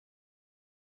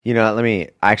I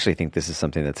actually think this is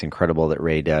something that's incredible that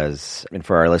Ray does. And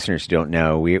for our listeners who don't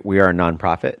know, we are a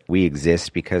nonprofit. We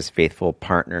exist because faithful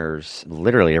partners,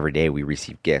 literally every day we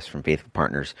receive gifts from faithful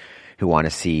partners who want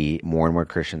to see more and more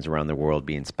Christians around the world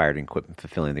be inspired and equipped in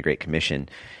fulfilling the Great Commission.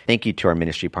 Thank you to our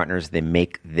ministry partners. They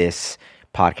make this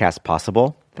podcast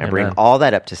possible. I bring all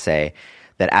that up to say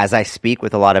that as I speak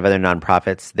with a lot of other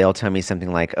nonprofits, they'll tell me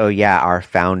something like, oh yeah, our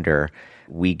founder,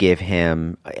 we give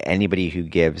him, anybody who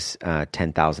gives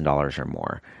 $10,000 or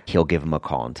more, he'll give him a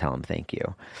call and tell him thank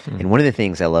you. And one of the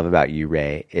things I love about you,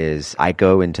 Ray, is I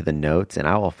go into the notes and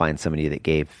I will find somebody that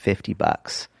gave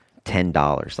 $50,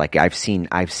 $10. Like I've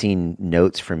seen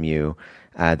notes from you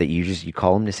that you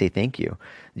call them to say thank you.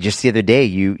 Just the other day,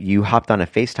 you hopped on a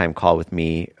FaceTime call with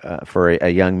me for a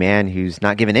young man who's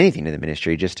not given anything to the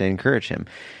ministry, just to encourage him.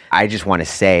 I just want to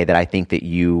say that I think that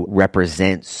you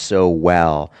represent so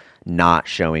well not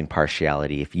showing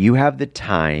partiality. If you have the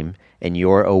time and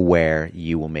you're aware,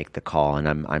 you will make the call, and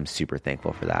I'm super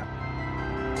thankful for that.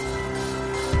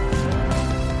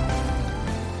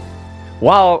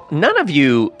 While none of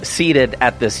you seated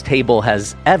at this table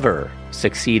has ever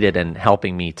succeeded in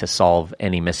helping me to solve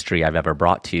any mystery I've ever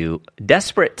brought to you,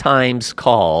 desperate times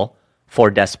call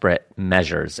for desperate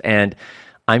measures, and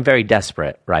I'm very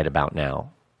desperate right about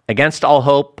now. Against all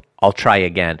hope, I'll try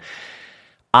again.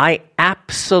 I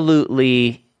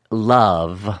absolutely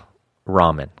love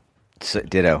ramen. So,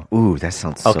 ditto. Ooh, that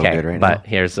sounds so good right now. But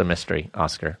here's the mystery,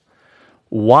 Oscar.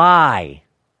 Why?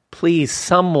 Please,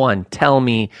 someone tell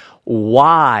me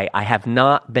why I have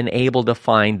not been able to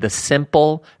find the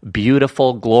simple,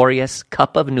 beautiful, glorious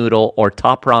cup of noodle or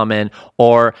top ramen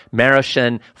or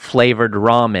Maruchan flavored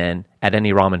ramen at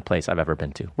any ramen place I've ever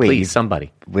been to. Please,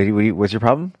 somebody. Wait, what's your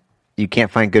problem? You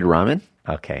can't find good ramen?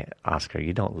 Okay, Oscar,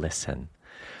 you don't listen.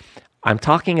 I'm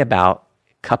talking about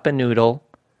cup of noodle,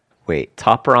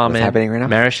 top ramen, what's happening right now?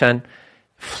 Maruchan,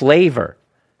 flavor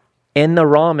in the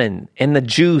ramen, in the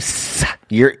juice.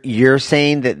 You're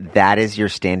saying that is your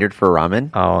standard for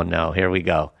ramen? Oh no, here we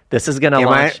go. This is going to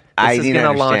launch. This is going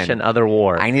to launch another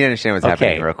war. I need to understand what's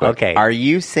happening real quick. Okay. Are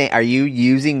you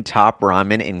using top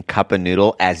ramen and cup of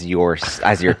noodle as your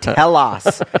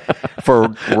telos for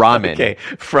ramen? Okay,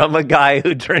 from a guy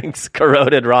who drinks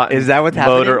corroded rotten is that what's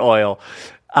happening? Motor oil.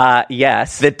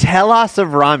 Yes. The telos of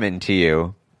ramen to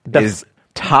you is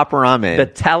top ramen. The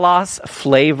telos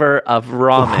flavor of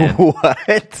ramen.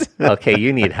 What? Okay,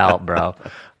 you need help, bro.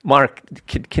 Mark,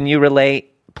 can you relate?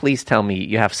 Please tell me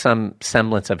you have some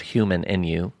semblance of human in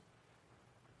you.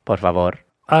 Por favor.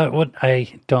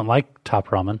 I don't like top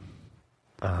ramen.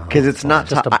 Because it's not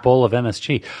just a bowl of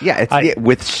MSG. Yeah, it's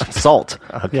with salt.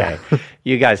 Okay.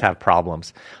 You guys have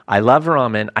problems. I love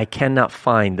ramen. I cannot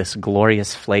find this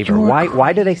glorious flavor.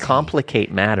 Why do they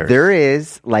complicate matters? There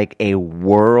is like a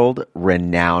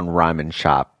world-renowned ramen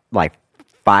shop, like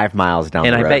 5 miles down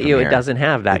the road. And I bet you here. It doesn't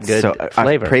have that good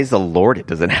flavor. Praise the Lord, it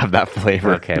doesn't have that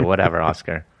flavor. Okay, whatever,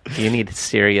 Oscar. You need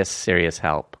serious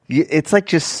help. It's like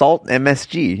just salt and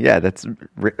MSG. Yeah, that's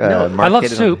I love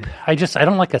soup. I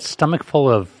don't like a stomach full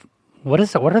of what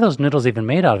is it? What are those noodles even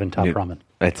made out of in top ramen?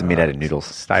 It's made out of noodles.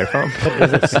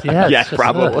 Styrofoam? Yeah,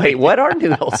 probably. Wait, what are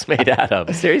noodles made out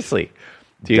of? Seriously.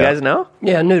 Do you guys know?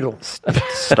 Yeah, noodles.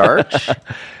 Starch?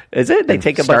 Is it? They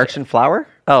take a starch and flour?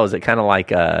 Oh, is it kind of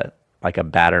like a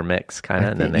batter mix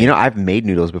kind of? I've made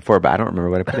noodles before, but I don't remember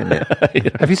what I put in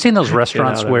it. Have you seen those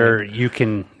restaurants where you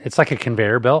can, it's like a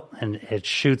conveyor belt and it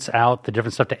shoots out the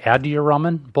different stuff to add to your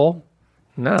ramen bowl?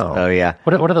 No. Oh, yeah.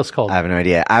 What are those called? I have no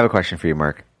idea. I have a question for you,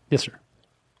 Mark. Yes, sir.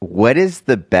 What is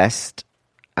the best...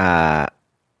 Wiener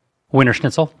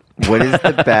Schnitzel? What is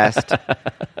the best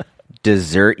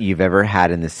dessert you've ever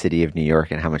had in the city of New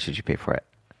York, and how much did you pay for it?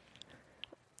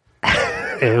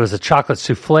 It was a chocolate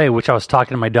souffle, which I was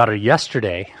talking to my daughter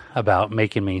yesterday about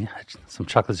making me some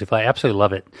chocolate souffle. I absolutely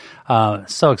love it.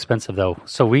 So expensive, though.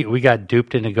 So we got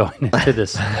duped into going into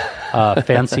this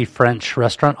fancy French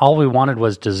restaurant. All we wanted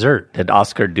was dessert. Did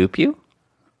Oscar dupe you?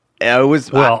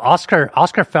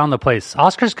 Oscar found the place.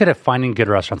 Oscar's good at finding good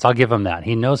restaurants. I'll give him that.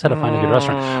 He knows how to find a good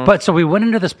restaurant. But so we went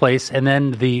into this place, and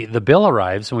then the bill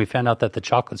arrives, and we found out that the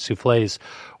chocolate souffles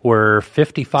were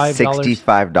 $55.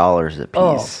 $65 a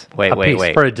piece.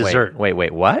 Wait. For a dessert.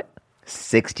 Wait, what?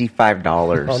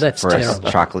 $65 for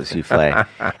a chocolate souffle.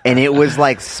 And it was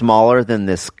like smaller than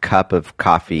this cup of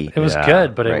coffee. It was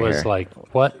good, but it was like,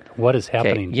 what is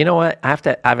happening? Okay, you know what? I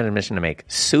have an admission to make.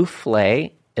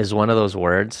 Souffle is one of those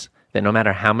words that no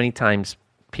matter how many times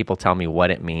people tell me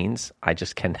what it means, I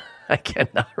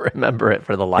cannot remember it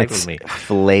for the life of me.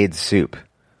 Filleted soup.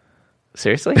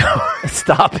 Seriously?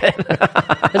 Stop it.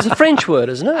 It's a French word,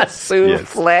 isn't it?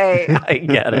 Souffle. I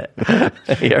get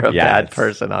it. You're a bad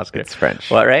person, Oscar. It's French.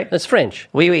 What, right? It's French.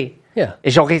 Oui, oui. Yeah.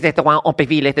 J'aurais été loin, on peut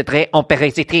vivre les traits, on peut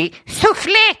réciter.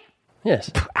 Souffler!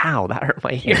 Yes. Ow, that hurt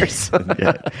my ears.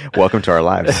 Yeah. Welcome to our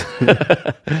lives.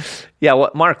 Yeah,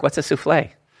 Mark, what's a souffle?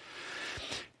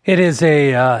 It is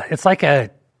it's like a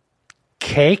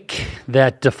cake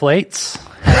that deflates.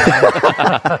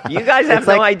 You guys have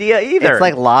no idea either. It's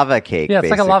like lava cake. Yeah, it's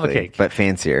like a lava basically, cake. but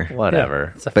fancier.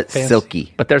 Whatever. It's a But fancy-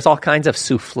 silky. But there's all kinds of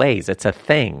souffles. It's a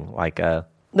thing, like a...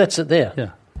 That's it there.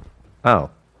 Yeah. Oh.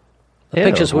 The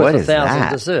picture's what worth is 1,000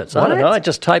 that? desserts. I don't know. I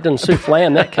just typed in souffle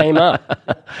and that came up.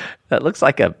 That looks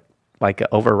like an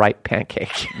overripe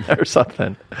pancake or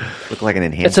something. Look like an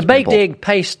enhanced It's a baked pimple. egg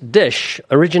paste dish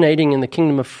originating in the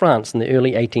Kingdom of France in the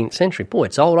early 18th century. Boy,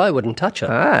 it's old. I wouldn't touch it.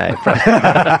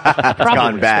 Probably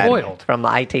gone bad. spoiled. From the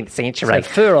 18th It's century. like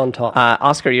fur on top.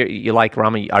 Oscar, you like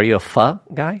ramen. Are you a pho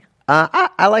guy?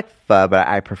 I like pho, but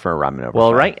I prefer ramen over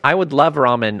Well, pho. right. I would love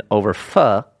ramen over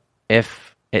pho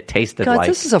if it tasted Guys, like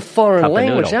this is a foreign cup of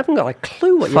language. noodle. I haven't got a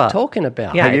clue what Pho. you're talking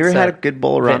about. Yeah, Have you it's ever had a good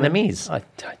bowl of ramen? Vietnamese.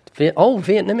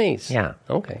 Vietnamese. Yeah.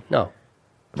 Okay. No.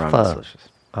 Ramen's Pho. delicious.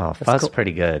 Oh, pho's cool.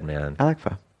 pretty good, man. I like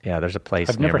pho. Yeah, there's a place.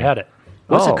 I've near never me. had it.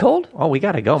 What's it called? Oh, we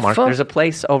got to go, Mark. Pho? There's a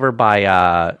place over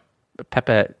by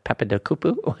Pepe de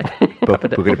Cupu. Buca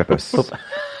de Pepos.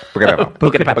 Buca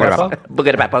de Pepos.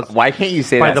 Buca de Pepos. Why can't you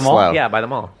say By that the mall? slow? Yeah, by the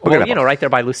mall. Buca de Well, you know, Pepos. right there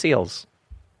by Lucille's.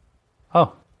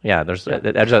 Oh, Yeah, there's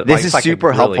a. This is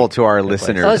super helpful to our I was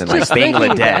listeners in like just thinking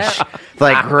Bangladesh. that. It's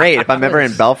like, great. If I'm ever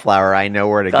in Bellflower, I know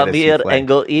where to get Come a here souffle. and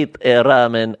go eat a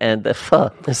ramen and a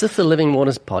pho. Is this the Living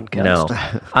Waters podcast?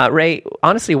 No. Ray,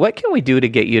 honestly, what can we do to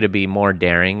get you to be more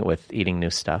daring with eating new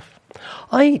stuff?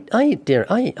 I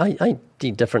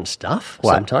eat different stuff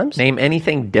sometimes. Name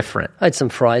anything different. I had some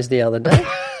fries the other day.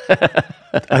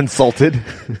 Unsalted.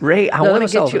 Ray, I No, want that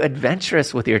to get was you all-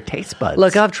 adventurous with your taste buds.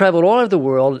 Look, I've traveled all over the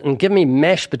world, and give me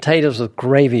mashed potatoes with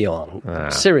gravy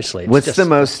on. Seriously. it's What's just- the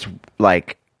most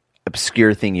like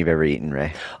obscure thing you've ever eaten,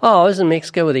 Ray? Oh, I was in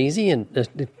Mexico with Easy and a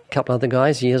couple other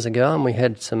guys years ago, and we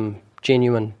had some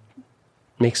genuine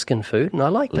Mexican food, and I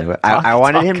liked it. I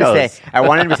wanted him to Tacos. say. I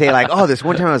wanted him to say like, "Oh, this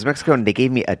one time I was in Mexico and they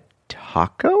gave me a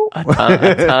taco."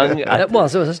 tongue, It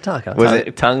was a taco. Was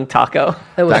it tongue taco?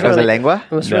 It was tacos de really, lengua?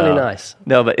 It was No. really nice.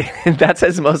 No, but that's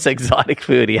his most exotic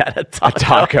food. He had a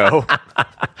taco.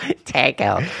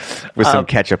 Taco. with some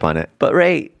ketchup on it? But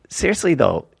Ray, seriously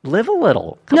though, live a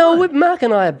little. Mark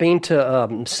and I have been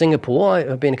to Singapore.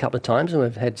 I've been a couple of times, and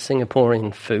we've had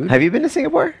Singaporean food. Have you been to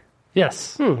Singapore?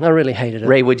 yes. I really hated it.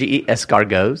 Ray, would you eat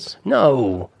escargots?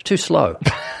 No, too slow.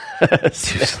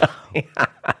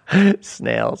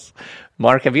 Snails.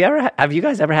 Mark, have you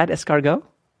guys ever had escargot?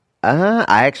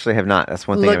 I actually have not. That's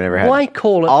one thing Look, I've never had. why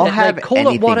call it? I'll they have call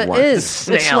it what it anything once. is.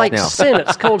 It's Snail. like No. sin.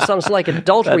 It's called something. It's like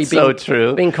adultery. That's being, so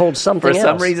true. Being called something For else.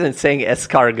 some reason, saying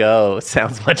escargot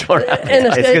sounds much more And appetizing.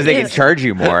 It's because they can it's- charge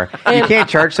you more. You can't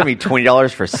charge somebody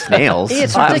 $20 for snails.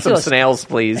 It's I'll have some ridiculous. snails,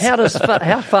 please.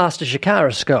 How fast does your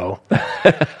Karis go?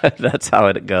 That's how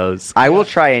it goes. I will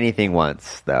try anything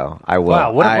once, though. I will.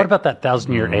 Wow. What I- about that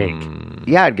 1,000-year egg?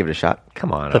 Yeah, I'd give it a shot.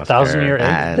 Come on, The Oscar. 1,000-year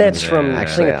egg? That's from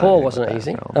Actually, I don't Singapore, think wasn't about it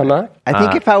easy? that, no. Mark? I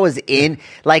think if I was in,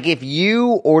 like, if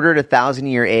you ordered a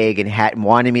 1,000-year egg and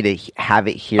wanted me to have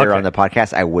it here Okay. on the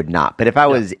podcast, I would not. But if I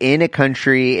was in a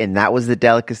country and that was the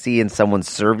delicacy and someone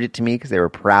served it to me because they were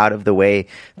proud of the way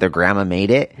their grandma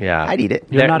made it, Yeah. I'd eat it.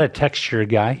 You're There- not a texture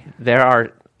guy. There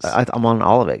are I'm on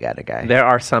all of it, guy. there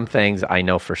are some things I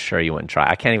know for sure you wouldn't try.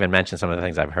 I can't even mention some of the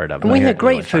things I've heard of. And we but had you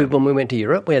great wouldn't try. food when we went to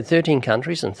Europe. We had 13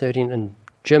 countries and 13 and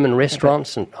German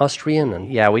restaurants and Austrian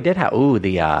and Yeah, we did have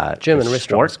the German the restaurants,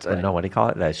 Schwartz, great. no, what do you call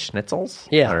it? The schnitzels?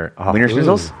 Yeah. Wiener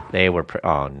schnitzels? They were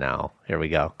oh no. Here we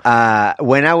go.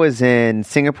 When I was in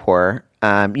Singapore,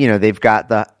 they've got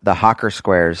the hawker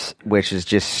squares, which is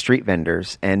just street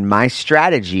vendors. And my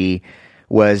strategy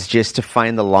was just to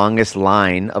find the longest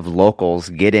line of locals,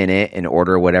 get in it, and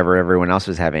order whatever everyone else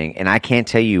was having. And I can't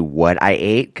tell you what I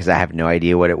ate because I have no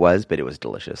idea what it was, but it was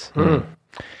delicious.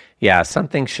 Yeah, some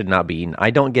things should not be eaten.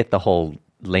 I don't get the whole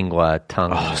lingua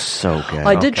tongue. Oh, so good.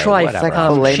 I did Okay, try whatever. It's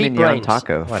like filet sheep mignon brains.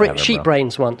 taco. Whatever, sheep bro.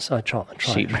 brains once. I tried.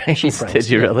 Sheep brains? Did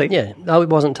you yeah. really? Yeah. I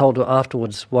wasn't told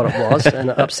afterwards what it was, and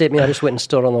it upset me. I just went and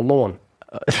stood on the lawn.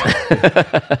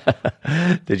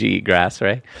 Did you eat grass,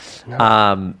 Ray?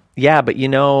 No. Yeah, but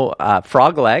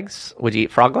frog legs. Would you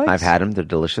eat frog legs? I've had them. They're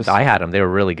delicious. I had them. They were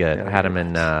really good. I had them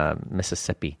in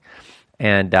Mississippi.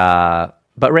 And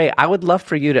But Ray, I would love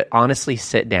for you to honestly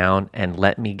sit down and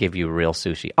let me give you real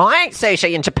sushi. Oh, I ate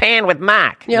sushi in Japan with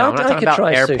Mac. Yeah, no, I'm not I talking could about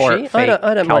try airport sushi. fake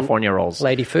I don't California mind rolls.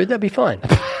 lady food, that'd be fine.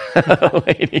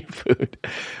 Lady food.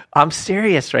 I'm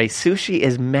serious, Ray. Sushi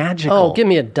is magical. Oh, give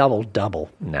me a double.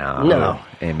 No.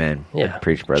 Amen. Yeah.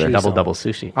 Preach, brother. Jeez. Double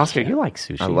sushi. Oscar, you like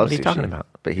sushi. I love What are you sushi, talking about?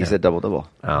 But he said double.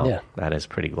 Oh, Yeah. that is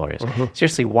pretty glorious.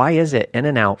 Seriously, why is it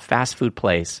In-N-Out fast food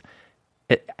place?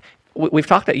 We've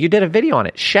talked about. You did a video on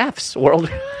it. Chefs World.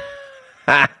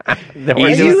 Are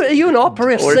you an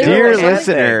opera singer? Dear or something?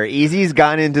 listener, Easy's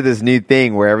gotten into this new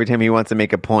thing where every time he wants to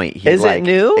make a point, he Is it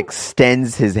new?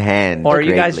 extends his hand. Or are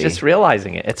you guys greatly. just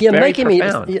realizing it? It's You're very making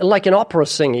profound. me like an opera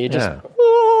singer. You just Yeah.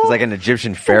 It's like an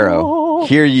Egyptian pharaoh.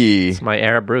 Hear ye. It's my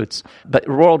Arab roots. But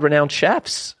world-renowned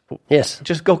chefs yes.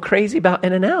 just go crazy about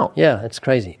In-N-Out. Yeah, it's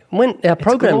crazy. When our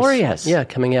programs, glorious. yeah,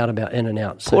 coming out about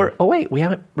In-N-Out. So, Oh, wait, we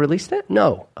haven't released it?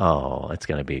 no, Oh, it's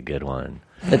going to be a good one.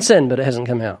 it's in, but it hasn't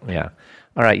come out. Yeah.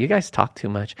 All right, you guys talk too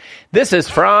much. This is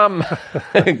from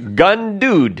Gun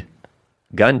Dude.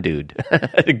 Gun Dude.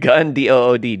 Gun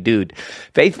D-O-O-D, dude.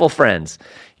 Faithful friends,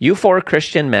 you four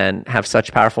Christian men have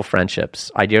such powerful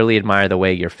friendships. I dearly admire the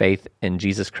way your faith in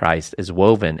Jesus Christ is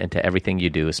woven into everything you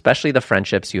do, especially the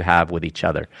friendships you have with each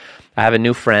other. I have a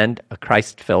new friend, a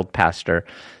Christ-filled pastor,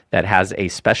 that has a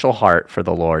special heart for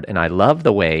the Lord, and I love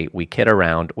the way we kid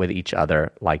around with each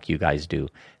other like you guys do.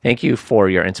 Thank you for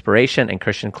your inspiration and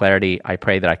Christian clarity. I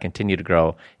pray that I continue to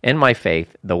grow in my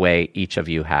faith the way each of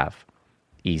you have.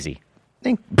 Easy.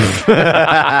 See,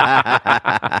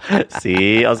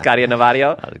 Oscar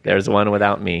Navario? There's one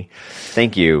without me.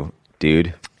 Thank you,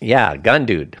 dude. Yeah, gun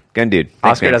dude. Gun dude. Thanks,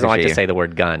 Oscar man. doesn't like to Appreciate say the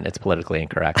word gun. It's politically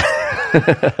incorrect.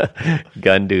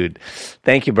 Gun dude.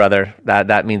 Thank you, brother.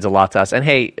 That means a lot to us. And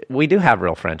hey, we do have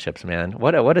real friendships, man.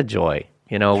 What a joy.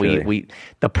 You know, Truly. we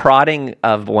the prodding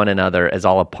of one another is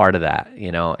all a part of that,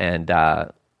 you know, and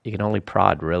you can only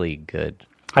prod really good.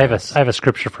 I have a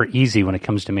scripture for easy when it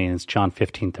comes to me, and it's John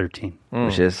 15:13. you.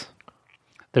 Which is?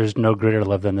 There's no greater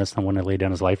love than this than one to lay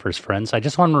down his life for his friends. I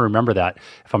just want to remember that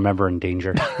if I'm ever in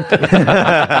danger.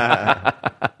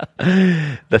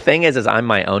 The thing is I'm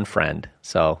my own friend,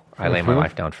 so I lay my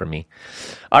life down for me.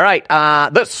 All right,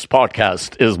 this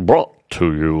podcast is brought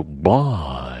to you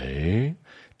by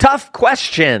Tough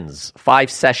Questions,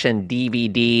 5-session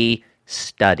DVD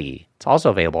study. It's also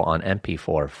available on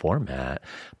MP4 format,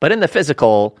 but in the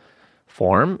physical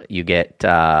form, you get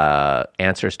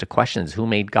answers to questions. Who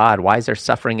made God? Why is there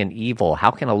suffering and evil? How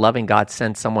can a loving God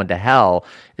send someone to hell?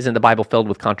 Isn't the Bible filled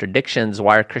with contradictions?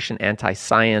 Why are Christian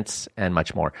anti-science? And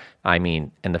much more. I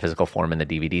mean, in the physical form in the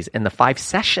DVDs. In the 5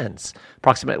 sessions,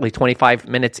 approximately 25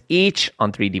 minutes each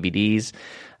on 3 DVDs.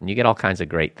 And you get all kinds of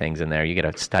great things in there. You get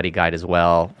a study guide as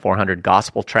well, 400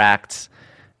 gospel tracts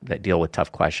that deal with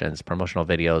tough questions, promotional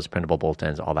videos, printable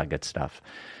bulletins, all that good stuff.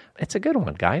 It's a good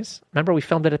one, guys. Remember, we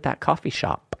filmed it at that coffee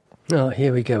shop. Oh,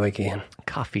 here we go again.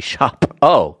 Coffee shop.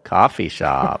 Oh, coffee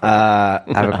shop. I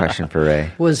have a question for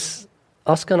Ray. Was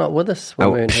Oscar not with us when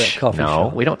we were in that coffee No,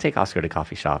 shop? we don't take Oscar to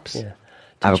coffee shops. Yeah.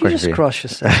 I have a Did you question just for you. cross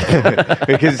yourself?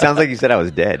 Because it sounds like you said I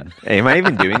was dead. Am I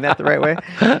even doing that the right way?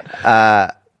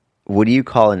 What do you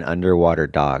call an underwater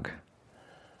dog?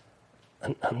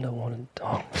 An underwater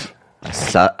dog. A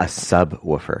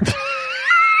subwoofer.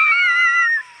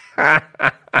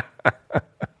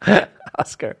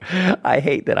 Oscar, I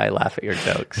hate that I laugh at your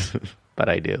jokes, but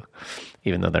I do,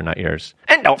 even though they're not yours.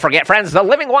 And don't forget, friends, the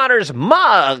Living Waters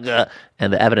mug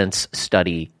and the Evidence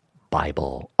Study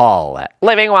Bible, all at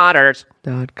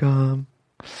livingwaters.com.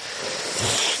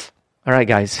 All right,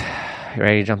 guys, you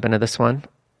ready to jump into this one?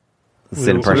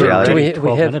 Sin were partiality. ready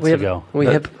 12 minutes ago. We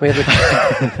have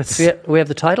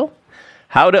the title?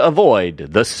 How to Avoid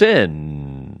the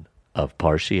Sin of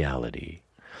Partiality.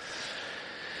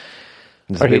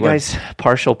 This is a Are you big one, guys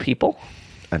partial people?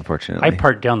 unfortunately. I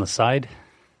part down the side.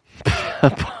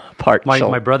 Partial.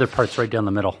 My brother parts right down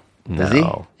the middle. Does he?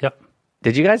 No. Yep.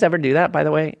 Did you guys ever do that, by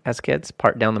the way, as kids?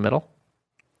 Part down the middle?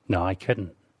 No, I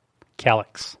couldn't.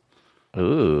 Calyx.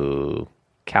 Ooh,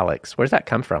 calyx. Where's that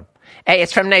come from? Hey,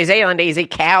 it's from New Zealand, easy.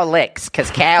 Cow licks,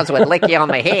 because cows would lick you on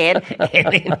the head.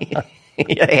 And then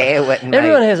your hair wouldn't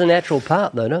Everyone move. has a natural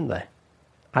part, though, don't they?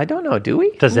 I don't know, do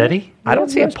we? Does Eddie? I don't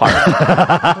see a part.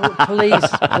 Please.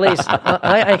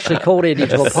 I actually called Eddie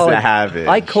to apologize. Savage.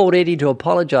 I called Eddie to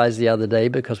apologize the other day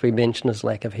because we mentioned his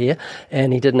lack of hair,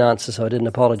 and he didn't answer, so I didn't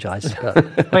apologize.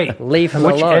 But Wait, leave him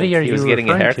which alone. Eddie are He you was getting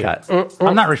a referring to? haircut.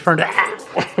 I'm not referring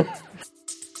to...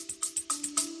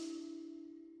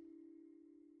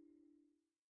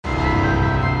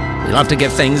 We love to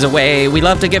give things away. We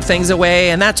love to give things away.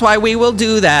 And that's why we will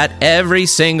do that every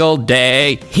single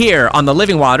day here on the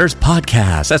Living Waters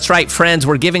podcast. That's right, friends.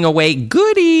 We're giving away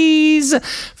goodies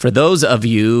for those of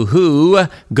you who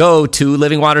go to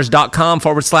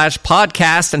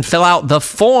livingwaters.com/podcast and fill out the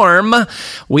form.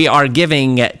 We are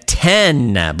giving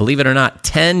 10, believe it or not,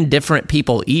 10 different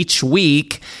people each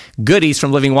week goodies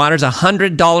from Living Waters,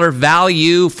 $100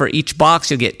 value for each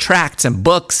box. You'll get tracts and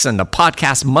books and a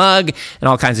podcast mug and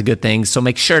all kinds of good things. So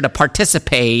make sure to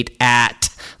participate at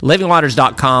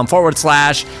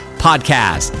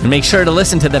livingwaters.com/podcast. And make sure to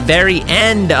listen to the very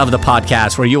end of the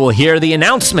podcast where you will hear the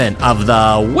announcement of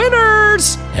the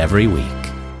winners every week.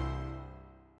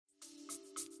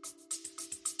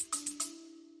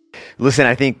 Listen,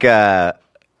 I think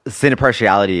sin of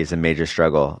partiality is a major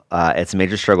struggle. It's a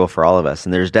major struggle for all of us,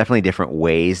 and there's definitely different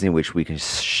ways in which we can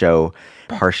show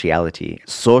partiality.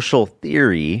 Social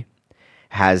theory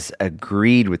has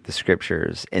agreed with the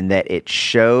scriptures in that it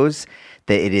shows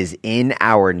that it is in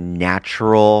our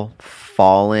natural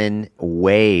fallen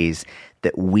ways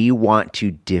that we want to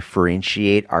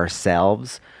differentiate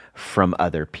ourselves from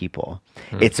other people.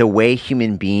 It's a way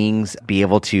human beings be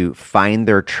able to find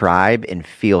their tribe and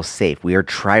feel safe. We are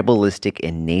tribalistic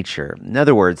in nature. In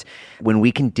other words, when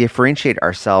we can differentiate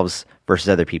ourselves versus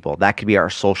other people, that could be our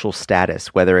social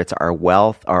status, whether it's our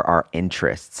wealth or our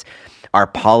interests, our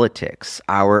politics,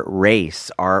 our race,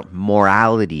 our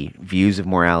morality, views of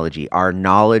morality, our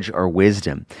knowledge or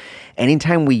wisdom.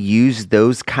 Anytime we use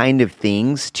those kind of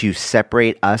things to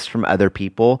separate us from other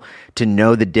people, to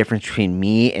know the difference between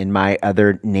me and my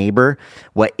other neighbor,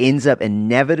 what ends up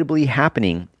inevitably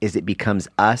happening is it becomes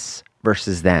us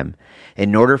versus them.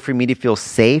 In order for me to feel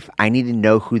safe, I need to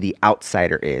know who the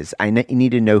outsider is. I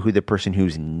need to know who the person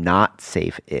who's not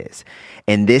safe is.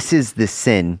 And this is the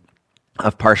sin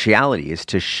of partiality, is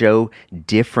to show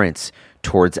difference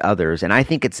towards others. And I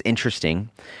think it's interesting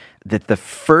that the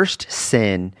first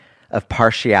sin of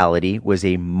partiality was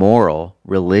a moral,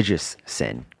 religious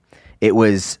sin. It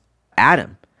was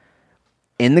Adam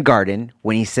in the garden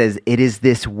when he says, "It is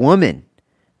this woman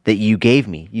that you gave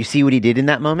me." You see what he did in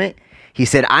that moment? He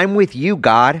said, "I'm with you,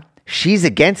 God. She's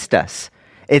against us.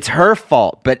 It's her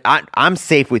fault, but I'm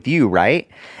safe with you," right?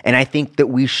 And I think that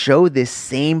we show this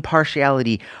same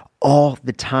partiality all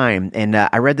the time. And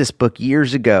I read this book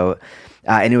years ago,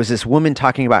 and it was this woman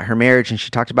talking about her marriage, and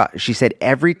she said,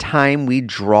 every time we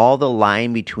draw the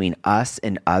line between us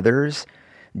and others,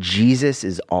 Jesus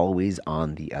is always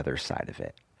on the other side of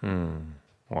it.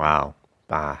 Wow.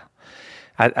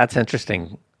 That's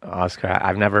interesting, Oscar.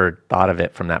 I've never thought of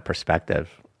it from that perspective.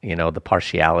 You know, the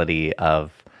partiality of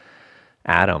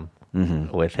Adam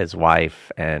with his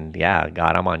wife, and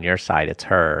God, I'm on your side. It's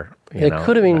her. There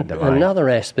could have been another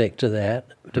aspect to that,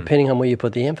 depending on where you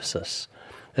put the emphasis.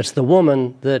 It's the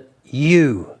woman that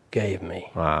you gave me.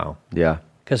 Wow. Yeah.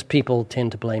 Because people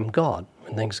tend to blame God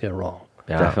when things go wrong.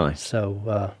 Yeah. Definitely.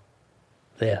 So,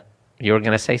 there. You were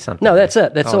going to say something. No, that's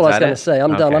it. That's all I was going to it? say.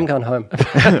 I'm done. I'm going home.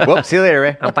 Well, see you later,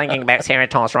 Ray. I'm thinking about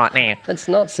Cerritos right now. It's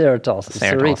not Cerritos. It's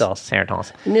Cerritos.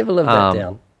 Cerritos. You never live that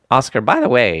down. Oscar, by the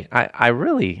way, I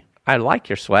like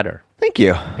your sweater. Thank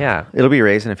you. Yeah. It'll be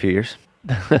raised in a few years.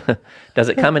 Does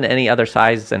it come in any other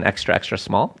size than extra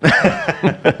small?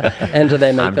 And do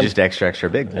they make I'm them? just extra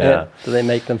big. Yeah. Do they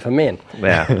make them for men?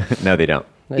 Yeah. No, they don't.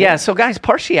 Yeah. So, guys,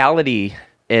 partiality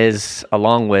is,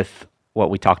 along with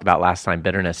what we talked about last time,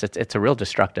 bitterness. It's a real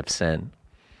destructive sin,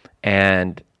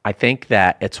 and I think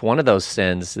that it's one of those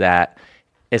sins that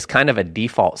is kind of a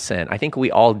default sin. I think we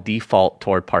all default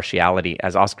toward partiality,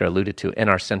 as Oscar alluded to, in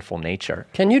our sinful nature.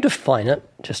 Can you define it,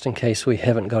 just in case we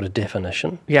haven't got a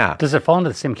definition? Yeah. Does it fall into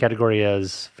the same category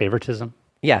as favoritism?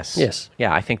 Yes. Yes.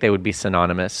 Yeah, I think they would be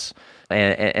synonymous.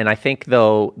 And I think,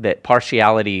 though, that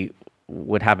partiality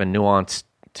would have a nuance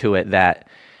to it that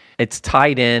it's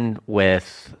tied in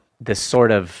with this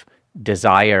sort of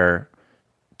desire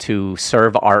to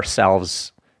serve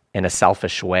ourselves in a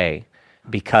selfish way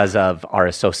because of our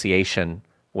association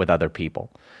with other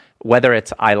people. Whether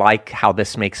it's, I like how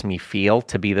this makes me feel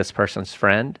to be this person's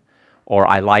friend, or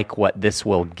I like what this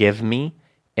will give me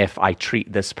if I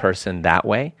treat this person that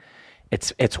way.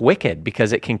 It's wicked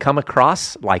because it can come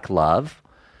across like love,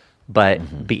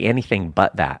 but be anything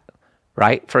but that,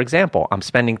 right? For example, I'm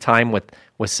spending time with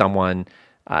someone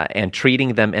and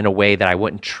treating them in a way that I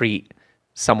wouldn't treat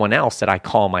someone else that I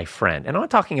call my friend. And I'm not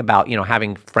talking about,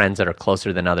 having friends that are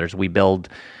closer than others. We build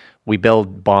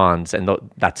bonds, and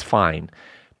that's fine.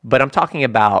 But I'm talking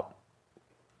about,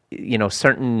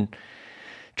 certain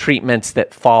treatments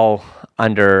that fall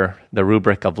under the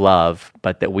rubric of love,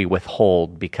 but that we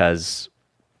withhold because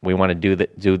We want to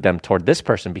do them toward this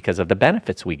person because of the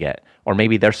benefits we get, or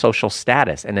maybe their social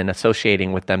status, and then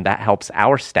associating with them, that helps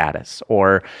our status,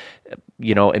 or,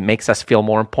 it makes us feel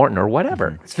more important, or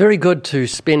whatever. It's very good to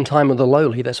spend time with the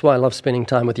lowly. That's why I love spending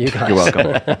time with you guys. You're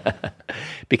welcome.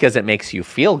 Because it makes you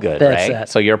feel good, That's right? it.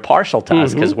 So you're partial to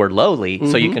us because we're lowly,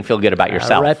 so you can feel good about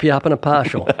yourself. I'll wrap you up in a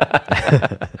partial.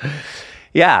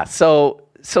 Yeah. So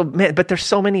man, but there's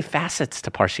so many facets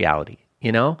to partiality,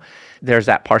 There's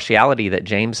that partiality that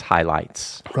James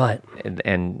highlights. Right.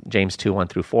 And James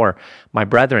 2:1-4. My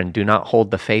brethren, do not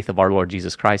hold the faith of our Lord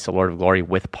Jesus Christ, the Lord of glory,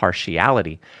 with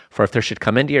partiality. For if there should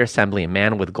come into your assembly a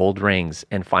man with gold rings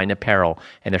and fine apparel,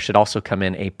 and there should also come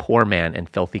in a poor man in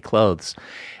filthy clothes,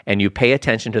 and you pay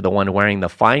attention to the one wearing the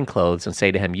fine clothes and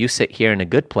say to him, you sit here in a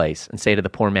good place, and say to the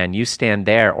poor man, you stand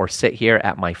there or sit here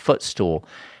at my footstool,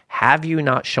 have you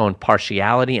not shown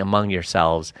partiality among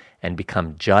yourselves and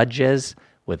become judges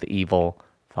with evil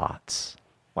thoughts?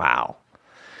 Wow.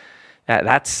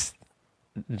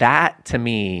 That to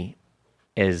me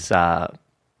is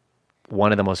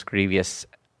one of the most grievous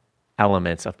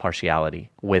elements of partiality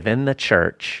within the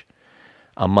church,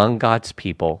 among God's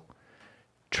people,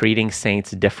 treating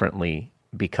saints differently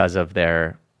because of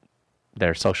their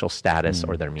social status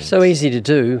or their means. So easy to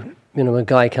do. A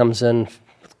guy comes in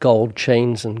with gold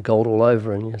chains and gold all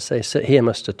over, and you say, sit here,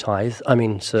 Mr.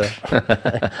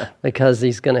 Sir, because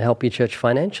he's going to help your church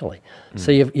financially.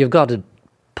 So you've got to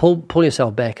pull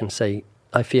yourself back and say,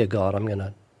 I fear God, I'm going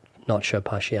to not show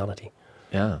partiality.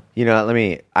 Yeah.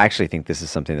 I actually think this is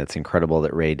something that's incredible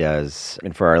that Ray does.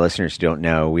 And for our listeners who don't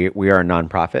know, we are a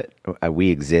nonprofit. We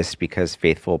exist because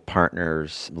faithful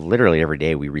partners, literally every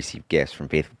day we receive gifts from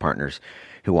faithful partners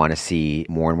who want to see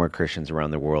more and more Christians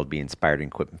around the world be inspired and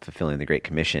equipped in fulfilling the Great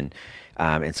Commission.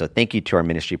 And so thank you to our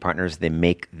ministry partners. They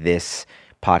make this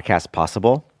podcast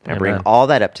possible. I bring all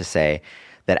that up to say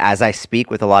that as I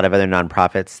speak with a lot of other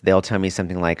nonprofits, they'll tell me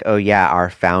something like, oh yeah, our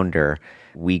founder,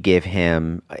 we give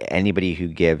him, anybody who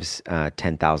gives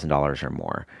 $10,000 or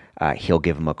more, he'll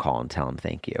give him a call and tell him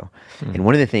thank you. And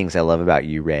one of the things I love about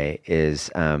you, Ray, is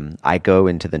I go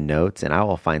into the notes and I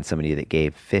will find somebody that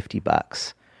gave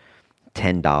 $50,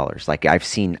 $10. Like I've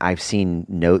seen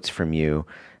notes from you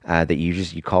that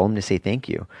you call them to say thank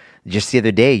you. Just the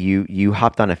other day, you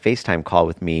hopped on a FaceTime call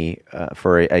with me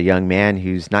for a young man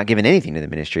who's not given anything to the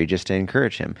ministry, just to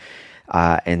encourage him.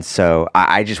 And so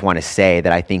I just want to say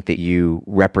that I think that you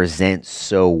represent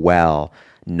so well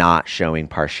not showing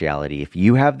partiality. If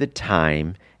you have the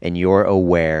time and you're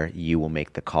aware, you will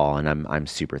make the call, and I'm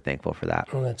super thankful for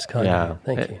that. Well, that's kind of you.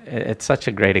 Thank you. It's such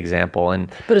a great example,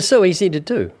 But it's so easy to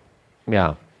do.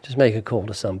 Yeah. Just make a call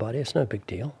to somebody. It's no big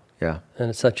deal. Yeah.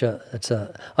 And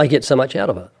I get so much out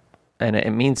of it. And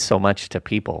it means so much to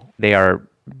people. They are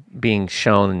being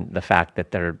shown the fact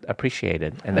that they're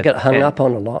appreciated. And I get hung up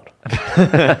on a lot.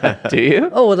 Do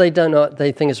you? Oh, well, they don't know.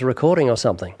 They think it's a recording or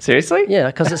something. Seriously? Yeah,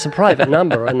 because it's a private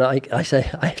number, and I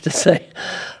have to say,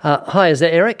 hi, is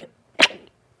that Eric?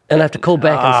 And I have to call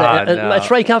back and say, no.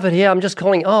 it's Ray Comfort here. I'm just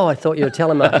calling. Oh, I thought you were a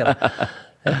telemarketer.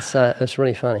 It's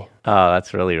really funny. Oh,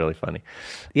 that's really, really funny.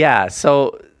 Yeah.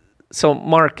 So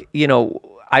Mark,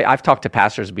 I've talked to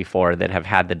pastors before that have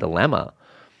had the dilemma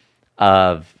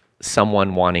of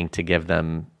someone wanting to give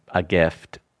them a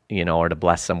gift, or to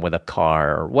bless them with a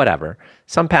car or whatever.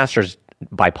 Some pastors,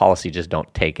 by policy, just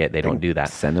don't take it. They don't do that.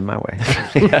 Send him my way.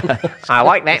 I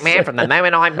like that man from the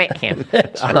moment I met him.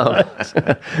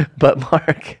 But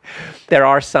Mark, there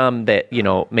are some that,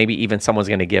 maybe even someone's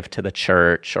going to give to the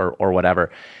church or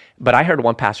whatever. But I heard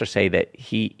one pastor say that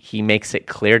he makes it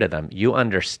clear to them, you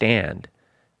understand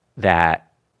that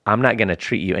I'm not going to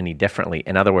treat you any differently.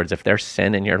 In other words, if there's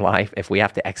sin in your life, if we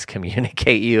have to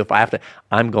excommunicate you,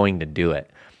 I'm going to do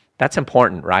it. That's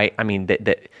important, right? I mean,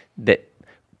 that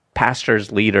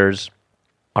pastors, leaders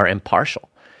are impartial.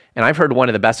 And I've heard one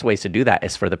of the best ways to do that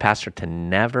is for the pastor to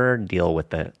never deal with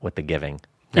the giving.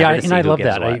 Yeah, and I love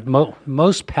that.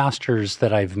 Most pastors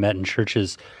that I've met in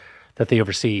churches that they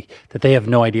oversee, that they have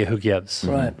no idea who gives.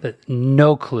 Right.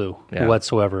 No clue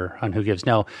whatsoever on who gives.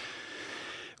 Now,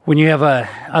 when you have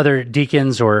other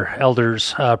deacons or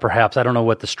elders, perhaps, I don't know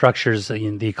what the structures, the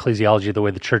ecclesiology of the way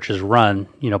the church is run,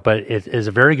 but it is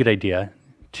a very good idea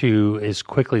to, as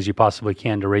quickly as you possibly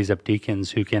can, to raise up deacons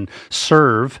who can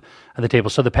serve at the table.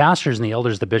 So the pastors and the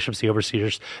elders, the bishops, the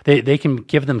overseers, they can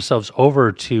give themselves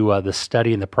over to the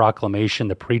study and the proclamation,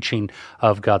 the preaching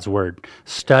of God's word.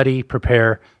 Study,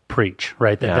 prepare, preach,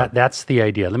 right? That's the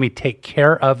idea. Let me take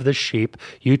care of the sheep.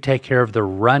 You take care of the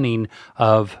running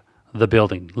of the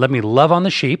building. Let me love on the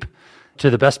sheep, to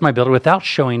the best of my ability without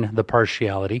showing the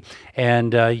partiality.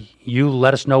 And you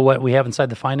let us know what we have inside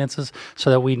the finances so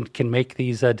that we can make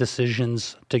these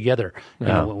decisions together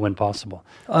when possible.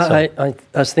 I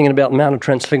was thinking about the Mount of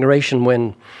Transfiguration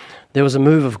when there was a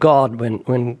move of God,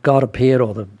 when God appeared,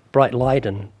 or the bright light,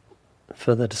 and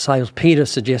for the disciples, Peter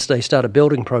suggested they start a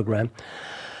building program,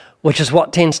 which is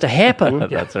what tends to happen.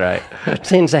 That's right. It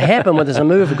tends to happen when there's a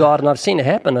move of God, and I've seen it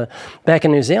happen. Back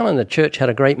in New Zealand, the church had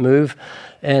a great move,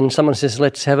 and someone says,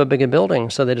 let's have a bigger building.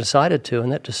 So they decided to,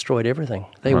 and that destroyed everything.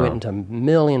 They went into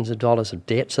millions of dollars of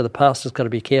debt, so the pastor's got to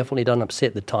be careful he doesn't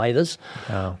upset the tithers,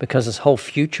 because his whole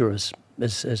future is,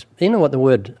 you know what the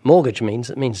word mortgage means?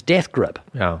 It means death grip.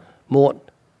 Yeah. Mort,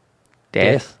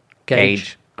 death,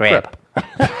 cage, grip.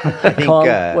 I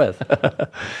think, with.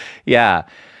 Yeah.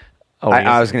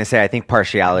 I was going to say, I think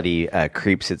partiality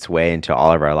creeps its way into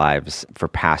all of our lives. For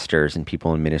pastors and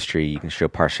people in ministry, you can show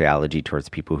partiality towards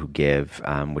people who give,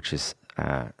 which is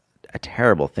a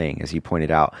terrible thing, as you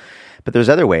pointed out. But there's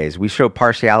other ways. We show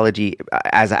partiality,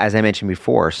 as I mentioned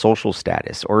before, social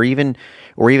status, or even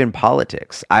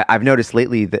politics. I've noticed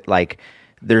lately that, like,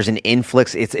 there's an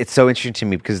influx. It's so interesting to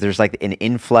me because there's like an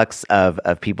influx of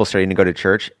people starting to go to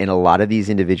church, and a lot of these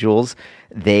individuals,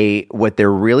 what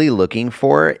they're really looking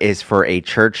for is for a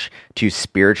church to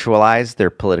spiritualize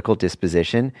their political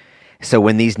disposition. So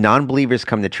when these non-believers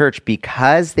come to church,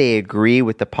 because they agree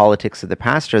with the politics of the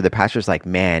pastor's like,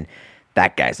 man,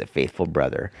 that guy's a faithful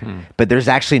brother. But there's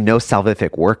actually no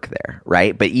salvific work there,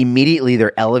 right? But immediately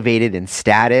they're elevated in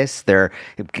status.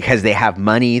 Because they have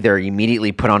money, they're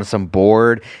immediately put on some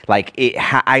board. Like,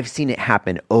 I've seen it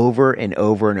happen over and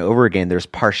over and over again. There's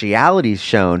partialities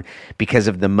shown because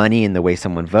of the money and the way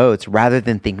someone votes, rather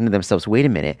than thinking to themselves, wait a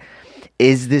minute,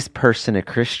 is this person a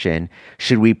Christian?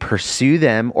 Should we pursue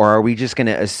them? Or are we just going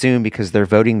to assume because they're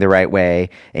voting the right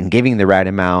way and giving the right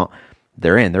amount,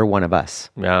 they're one of us?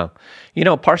 Yeah. You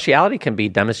know, partiality can be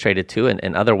demonstrated too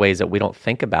in other ways that we don't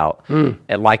think about,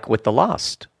 like with the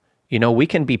lost. You know, we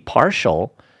can be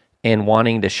partial in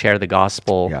wanting to share the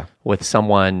gospel with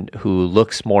someone who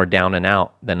looks more down and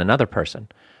out than another person,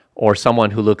 or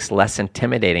someone who looks less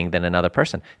intimidating than another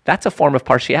person. That's a form of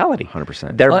partiality.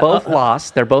 100%. They're both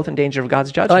lost. They're both in danger of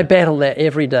God's judgment. I battle that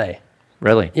every day.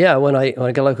 Really? Yeah, when I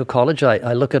go to local college,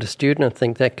 I look at a student and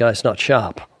think, that guy's not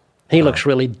sharp. He looks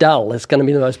really dull. It's going to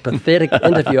be the most pathetic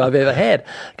interview I've ever had.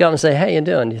 Go up and say, how you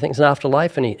doing? Do you think it's an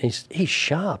afterlife? And he's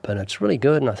sharp, and it's really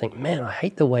good. And I think, man, I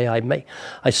hate the way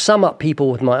I sum up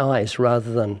people with my eyes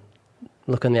rather than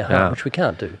look in their heart, which we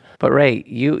can't do. But Ray,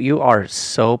 you are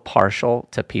so partial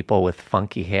to people with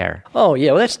funky hair. Oh,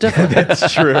 yeah, well, that's different.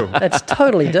 That's true. That's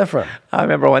totally different. I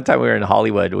remember one time we were in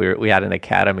Hollywood. We had an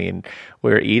academy and we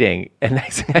were eating, and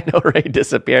next thing I know, Ray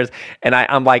disappears. And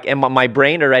I'm like, and my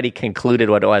brain already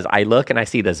concluded what it was. I look and I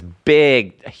see this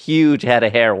big, huge head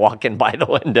of hair walking by the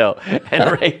window,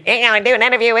 and Ray, hey, I'm doing an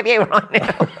interview with you right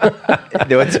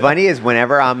now. What's funny is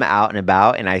whenever I'm out and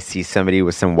about and I see somebody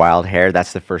with some wild hair,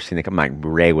 that's the first thing that comes. I'm like,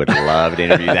 Ray would love to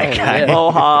interview that guy. Yeah.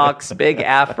 Mohawks, big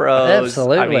afros.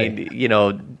 Absolutely. I mean, you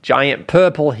know, giant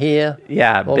Purple hair.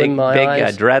 Yeah, all big in my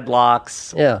eyes.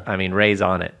 Dreadlocks. Yeah. I mean, Ray's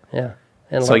on it. Yeah.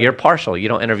 And So you're partial. You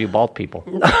don't interview bald people.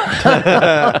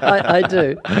 I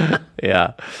do.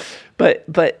 Yeah.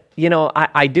 But you know,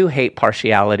 I do hate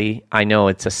partiality. I know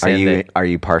it's a sin. Are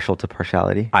you partial to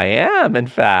partiality? I am, in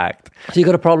fact. So you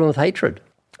got a problem with hatred?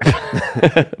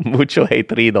 Mucho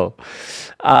hatrido.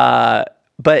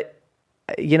 But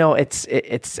you know, it's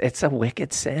a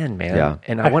wicked sin, man. Yeah.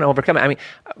 And I want to overcome it. I mean,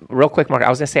 real quick, Mark, I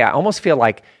was going to say, I almost feel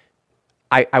like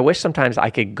I wish sometimes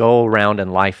I could go around in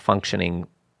life functioning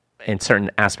in certain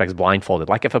aspects blindfolded.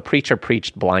 Like if a preacher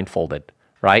preached blindfolded,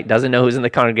 right? Doesn't know who's in the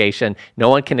congregation. No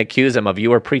one can accuse him of, you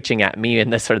were preaching at me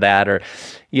and this or that. Or,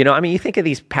 you know, I mean, you think of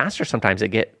these pastors sometimes that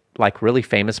get like really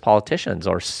famous politicians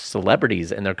or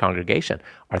celebrities in their congregation.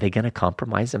 Are they going to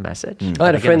compromise the message? I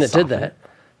had a friend that did that.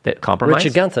 That compromised?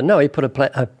 Richard Gunther. No, he put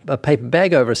a paper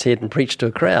bag over his head and preached to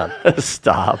a crowd.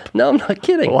 Stop. No, I'm not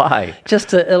kidding. Why? Just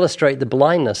to illustrate the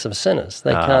blindness of sinners.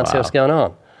 They can't see what's going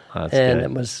on. That's and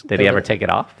good. it was. Did he ever take it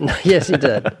off? Yes, he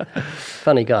did.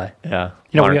 Funny guy. Yeah.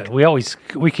 You know,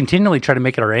 we continually try to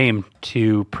make it our aim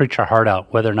to preach our heart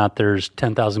out, whether or not there's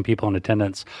 10,000 people in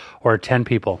attendance or 10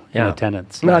 people in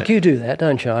attendance. Mark, you do that,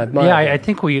 don't you? I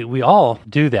think we all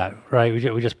do that, right?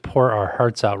 We just pour our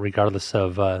hearts out regardless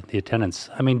of the attendance.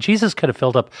 I mean, Jesus could have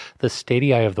filled up the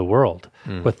stadia of the world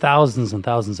with thousands and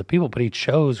thousands of people, but he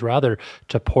chose rather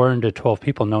to pour into 12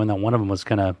 people knowing that one of them was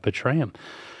going to betray him.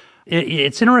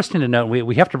 It's interesting to note,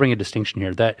 we have to bring a distinction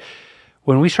here, that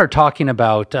when we start talking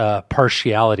about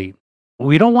partiality,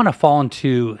 we don't want to fall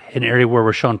into an area where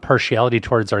we're showing partiality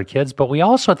towards our kids, but we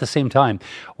also, at the same time,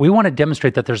 we want to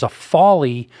demonstrate that there's a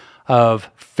folly of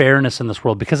fairness in this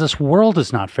world because this world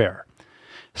is not fair.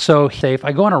 So say if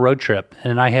I go on a road trip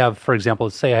and I have, for example,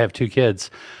 let's say I have 2 kids,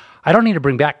 I don't need to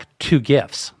bring back 2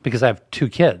 gifts because I have 2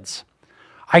 kids.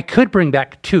 I could bring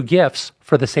back 2 gifts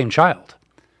for the same child.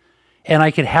 And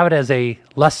I could have it as a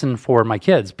lesson for my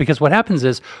kids. Because what happens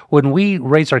is when we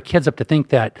raise our kids up to think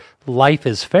that life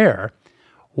is fair,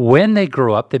 when they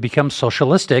grow up, they become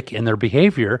socialistic in their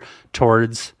behavior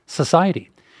towards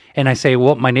society. And I say,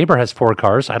 well, my neighbor has 4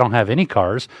 cars. I don't have any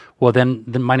cars. Well, then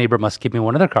my neighbor must give me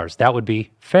one of their cars. That would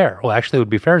be fair. Well, actually, it would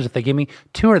be fair if they gave me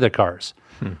 2 of their cars,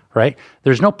 right?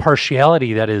 There's no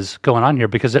partiality that is going on here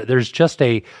because there's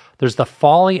the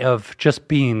folly of just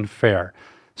being fair.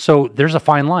 So there's a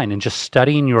fine line in just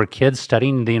studying your kids,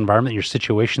 studying the environment, your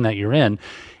situation that you're in,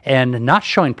 and not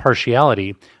showing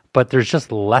partiality, but there's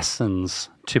just lessons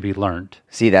to be learned.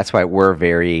 See, that's why we're a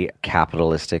very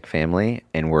capitalistic family,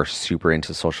 and we're super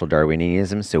into social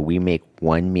Darwinism. So we make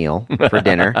one meal for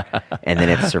dinner, and then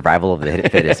it's survival of the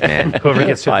fittest, man. Whoever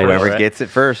gets it Whoever gets it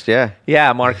first, yeah.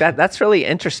 Yeah, Mark, that's really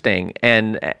interesting.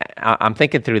 And I'm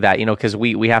thinking through that, because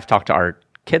we have talked to our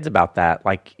kids about that.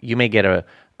 Like, you may get a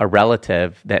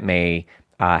relative that may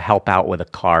help out with a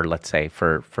car, let's say,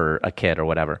 for a kid or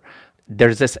whatever.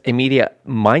 There's this immediate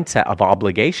mindset of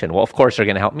obligation. Well, of course they're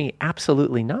going to help me.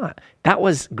 Absolutely not. That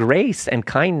was grace and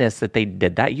kindness that they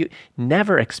did that. You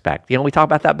never expect. We talk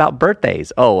about that about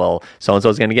birthdays. Oh, well, so-and-so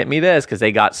is going to get me this because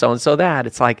they got so-and-so that.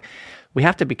 It's like, we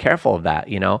have to be careful of that,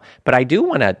 But I do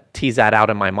want to tease that out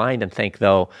in my mind and think,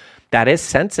 though, that is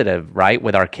sensitive, right,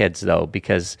 with our kids, though,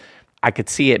 because I could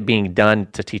see it being done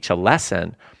to teach a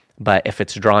lesson. But if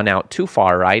it's drawn out too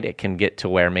far, right, it can get to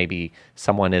where maybe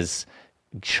someone is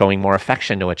showing more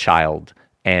affection to a child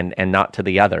and not to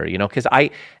the other, because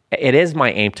it is my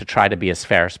aim to try to be as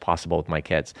fair as possible with my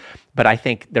kids. But I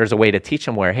think there's a way to teach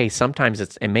them where, hey, sometimes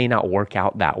it may not work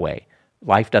out that way.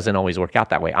 Life doesn't always work out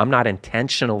that way. I'm not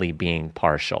intentionally being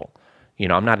partial.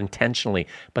 I'm not intentionally,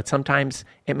 but sometimes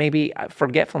it may be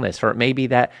forgetfulness, or it may be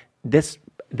that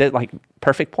like,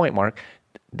 perfect point, Mark,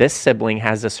 this sibling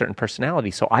has a certain personality.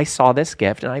 So I saw this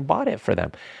gift and I bought it for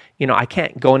them. I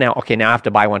can't go now, okay, now I have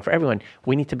to buy one for everyone.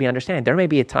 We need to be understanding. There may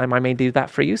be a time I may do that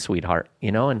for you, sweetheart,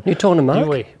 and You're talking to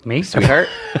Mark? Me? Sweetheart?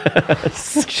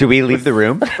 Should we leave the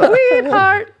room?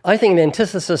 sweetheart. I think the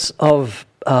antithesis of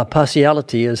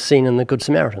partiality is seen in the Good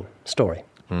Samaritan story.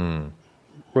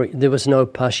 There was no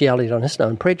partiality on his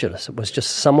own prejudice. It was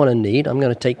just someone in need. I'm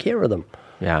going to take care of them.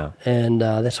 Yeah. And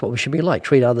that's what we should be like.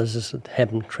 Treat others as have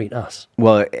them treat us.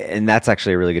 Well, and that's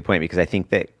actually a really good point, because I think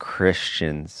that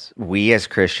we as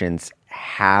Christians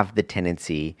have the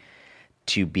tendency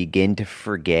to begin to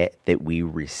forget that we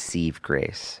receive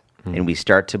grace. And we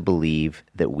start to believe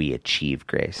that we achieve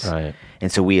grace. Right.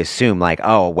 And so we assume, like,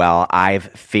 oh, well, I've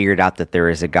figured out that there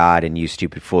is a God, and you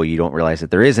stupid fool, you don't realize that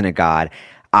there isn't a God.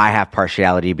 I have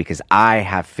partiality because I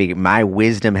have figured, my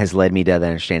wisdom has led me to the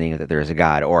understanding that there is a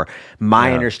God, or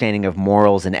my understanding of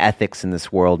morals and ethics in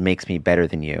this world makes me better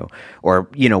than you, or,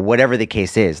 whatever the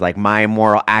case is, like my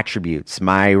moral attributes,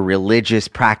 my religious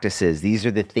practices, these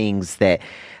are the things that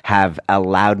have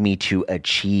allowed me to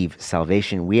achieve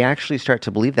salvation. We actually start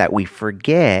to believe that. We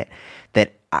forget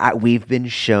that we've been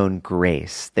shown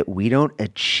grace, that we don't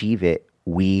achieve it,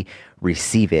 we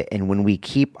receive it. And when we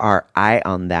keep our eye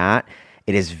on that,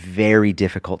 it is very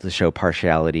difficult to show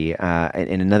partiality.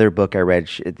 In another book I read,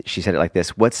 she said it like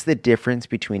this: what's the difference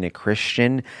between a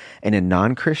Christian and a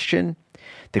non-Christian?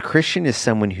 The Christian is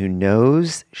someone who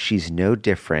knows she's no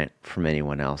different from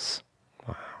anyone else.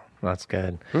 Wow, that's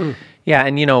good. Yeah,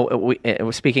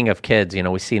 and speaking of kids,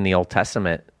 we see in the Old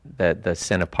Testament the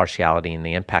sin of partiality and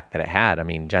the impact that it had. I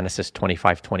mean, Genesis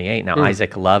 25:28. Now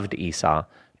Isaac loved Esau,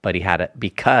 but he had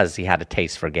a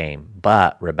taste for game.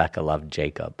 But Rebekah loved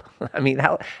Jacob. I mean,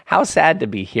 how sad to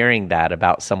be hearing that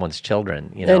about someone's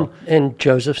children, And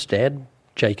Joseph's dad,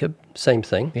 Jacob, same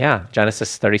thing. Yeah,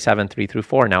 Genesis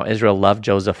 37:3-4. Now Israel loved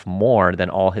Joseph more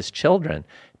than all his children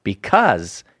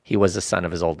because he was the son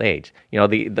of his old age.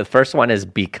 The first one is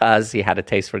because he had a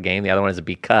taste for game. The other one is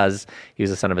because he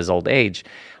was the son of his old age.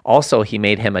 Also, he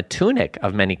made him a tunic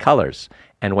of many colors.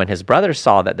 And when his brothers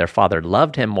saw that their father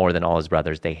loved him more than all his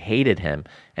brothers, they hated him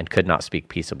and could not speak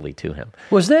peaceably to him.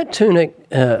 Was that tunic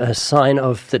a sign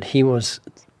of that he was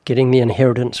getting the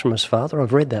inheritance from his father?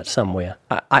 I've read that somewhere.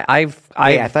 I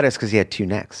thought it's because he had 2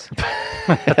 necks.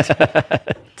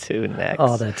 2 necks.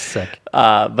 Oh, that's sick.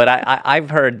 But I've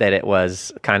heard that it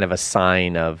was kind of a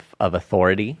sign of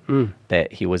authority,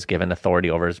 that he was given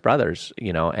authority over his brothers,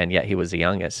 and yet he was the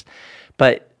youngest.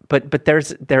 But there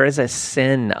is a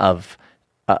sin of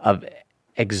of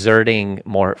exerting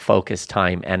more focused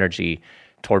time, energy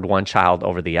toward one child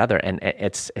over the other, and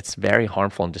it's very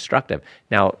harmful and destructive.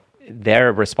 Now,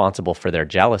 they're responsible for their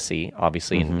jealousy,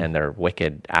 obviously, and their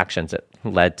wicked actions that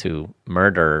led to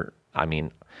murder. I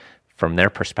mean, from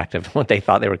their perspective, what they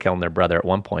thought they were killing their brother at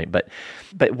one point, but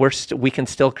we can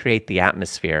still create the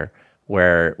atmosphere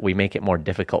where we make it more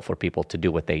difficult for people to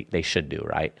do what they should do,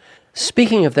 right?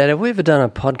 Speaking of that, have we ever done a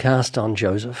podcast on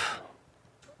Joseph?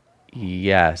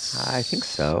 Yes. I think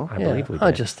so. I believe we did.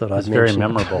 I just thought I'd very mention it.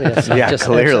 memorable. Yes, Yeah,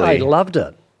 clearly. I loved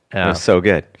it. It was so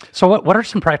good. So what are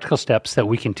some practical steps that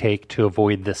we can take to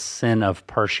avoid the sin of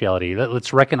partiality?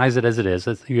 Let's recognize it as it is.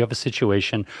 You have a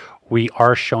situation, we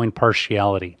are showing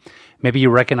partiality. Maybe you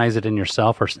recognize it in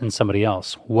yourself or in somebody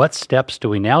else. What steps do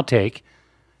we now take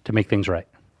to make things right?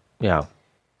 Yeah.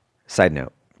 Side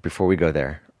note, before we go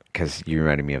there, because you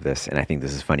reminded me of this, and I think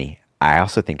this is funny. I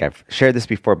also think I've shared this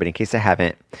before, but in case I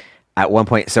haven't, at one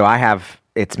point, so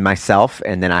it's myself,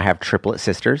 and then I have triplet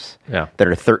sisters that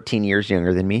are 13 years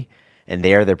younger than me, and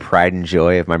they are the pride and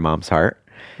joy of my mom's heart.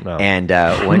 No. And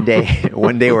one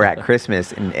day we're at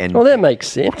Christmas, and Well, that makes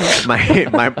sense.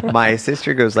 my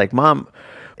sister goes like, "Mom,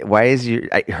 why is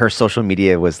her social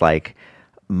media was like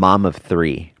mom of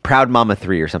three, proud mom of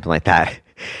three, or something like that."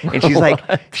 And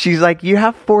she's like, "You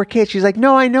have 4 kids." She's like,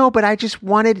 "No, I know, but I just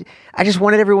wanted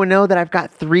everyone to know that I've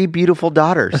got 3 beautiful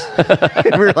daughters."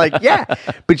 And we're like, "Yeah,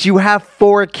 but you have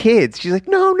 4 kids." She's like,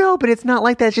 No, but it's not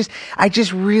like that. It's just, I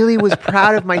just really was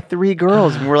proud of my 3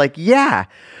 girls." And we're like, "Yeah,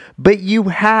 but you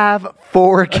have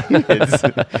 4 kids."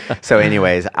 So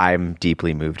anyways, I'm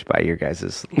deeply moved by your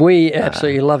guys'. We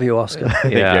absolutely love you, Oscar.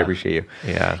 Thank you, I appreciate you.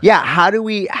 Yeah. How do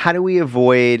we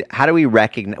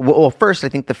recognize? Well, first, I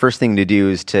think the first thing to do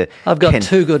is to. I've got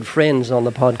 2 good friends on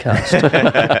the podcast.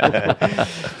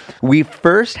 We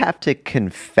first have to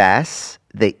confess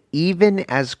that even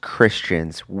as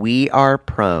Christians, we are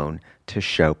prone to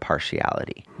show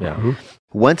partiality. Yeah. Mm-hmm.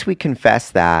 Once we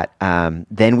confess that,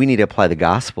 then we need to apply the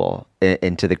gospel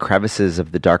into the crevices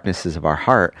of the darknesses of our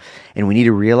heart. And we need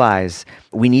to realize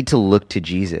we need to look to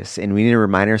Jesus. And we need to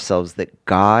remind ourselves that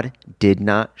God did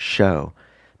not show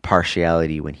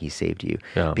partiality when he saved you.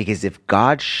 Yeah. Because if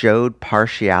God showed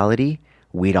partiality,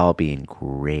 we'd all be in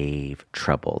grave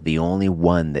trouble. The only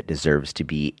one that deserves to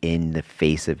be in the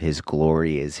face of his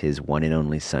glory is his one and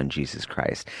only Son, Jesus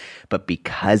Christ. But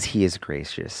because he is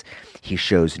gracious, he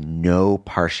shows no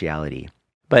partiality.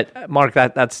 But Mark,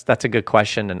 that's a good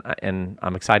question, and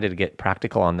I'm excited to get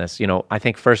practical on this. You know, I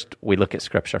think first we look at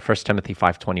Scripture. 1 Timothy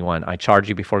 5:21, "I charge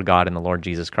you before God and the Lord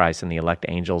Jesus Christ and the elect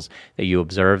angels that you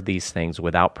observe these things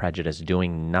without prejudice,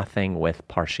 doing nothing with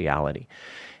partiality."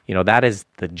 You know, that is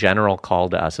the general call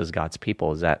to us as God's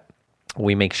people, is that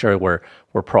we make sure we're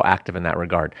proactive in that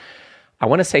regard. I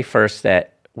want to say first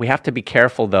that we have to be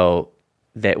careful, though,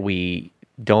 that we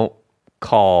don't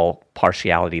call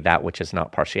partiality that which is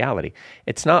not partiality.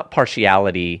 It's not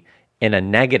partiality in a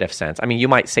negative sense. I mean, you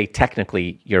might say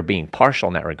technically you're being partial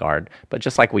in that regard, but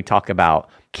just like we talk about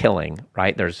killing,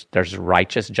 right? There's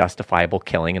righteous, justifiable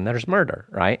killing, and there's murder,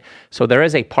 right? So there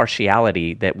is a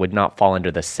partiality that would not fall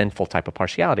under the sinful type of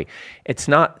partiality. It's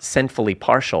not sinfully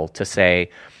partial to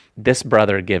say, this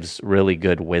brother gives really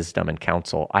good wisdom and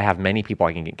counsel. I have many people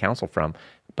I can get counsel from,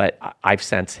 but I've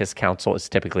sensed his counsel is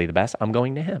typically the best. I'm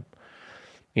going to him.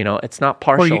 You know, it's not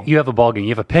partial. Or you have a ball game.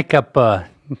 You have a pickup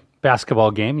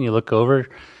basketball game, and you look over,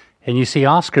 and you see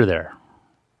Oscar there.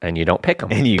 And you don't pick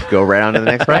him. And you go right on to the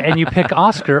next Right, and you pick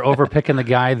Oscar over picking the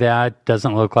guy that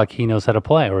doesn't look like he knows how to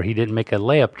play, or he didn't make a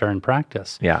layup during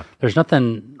practice. Yeah. There's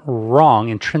nothing wrong,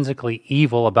 intrinsically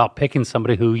evil about picking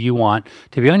somebody who you want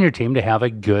to be on your team to have a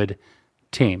good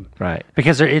team. Right.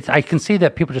 Because I can see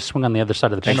that people just swing on the other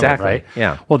side of the pendulum, Exactly, right?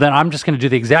 yeah. Well, then I'm just going to do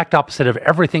the exact opposite of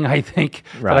everything I think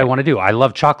that I Right. want to do. I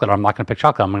love chocolate. I'm not going to pick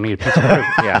chocolate. I'm going to eat a piece of fruit.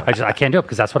 Yeah. I can't do it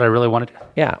because that's what I really want to do.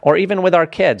 Yeah, or even with our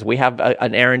kids, we have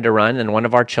an errand to run, and one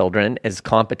of our children is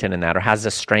competent in that or has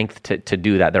the strength to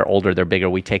do that. They're older, they're bigger,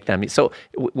 we take them. So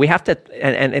we have to,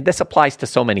 and this applies to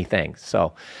so many things.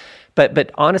 So,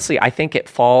 but honestly, I think it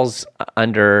falls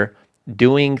under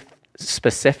doing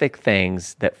specific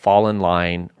things that fall in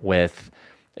line with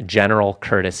general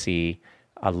courtesy,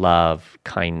 love,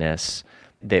 kindness,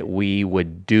 that we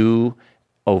would do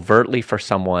overtly for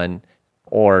someone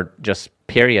or just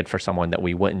period for someone that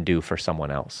we wouldn't do for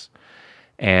someone else.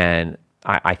 And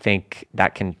I think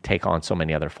that can take on so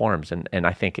many other forms. And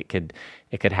I think it could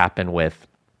happen with,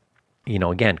 you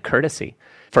know, again, courtesy.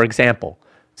 For example,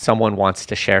 someone wants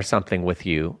to share something with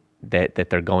you that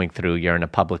they're going through, you're in a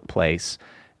public place,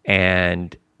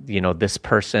 and, you know, this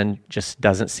person just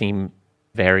doesn't seem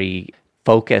very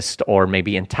focused or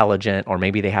maybe intelligent, or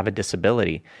maybe they have a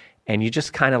disability. and you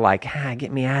just kind of like,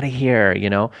 get me out of here,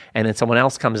 and then someone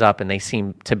else comes up and they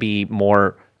seem to be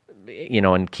more,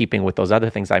 in keeping with those other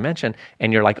things I mentioned,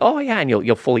 and you're like, oh yeah, and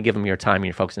you'll fully give them your time and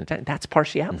your focus and attention. That's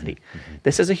partiality.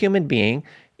 This is a human being,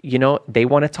 they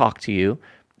want to talk to you,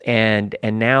 and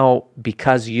now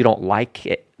because you don't like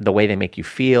it, the way they make you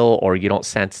feel, or you don't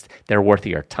sense they're worth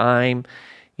of your time,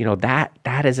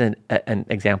 that is an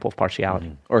example of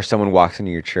partiality. Or someone walks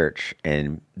into your church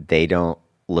and they don't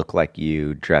look like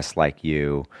you, dress like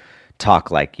you,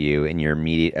 talk like you, and your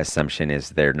immediate assumption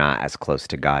is they're not as close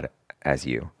to God as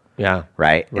you. Yeah.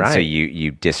 Right? And so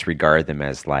you disregard them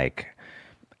as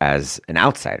an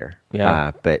outsider.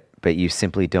 Yeah. But you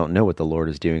simply don't know what the Lord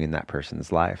is doing in that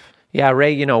person's life. Yeah,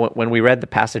 Ray, when we read the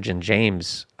passage in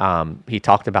James, he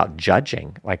talked about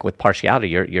judging, like with partiality,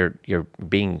 you're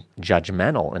being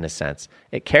judgmental in a sense.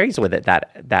 It carries with it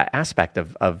that aspect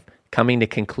of coming to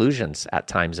conclusions at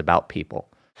times about people.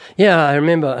 Yeah, I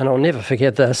remember, and I'll never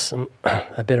forget this.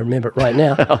 I better remember it right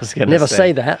now. I was gonna never say.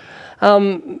 say that.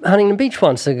 Huntington Beach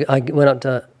once, I went up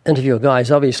to interview a guy.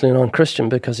 He's obviously a non-Christian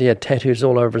because he had tattoos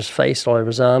all over his face, all over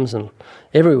his arms, and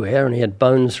everywhere, and he had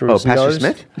bones through his Pastor nose.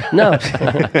 Smith? No.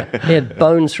 He had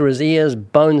bones through his ears,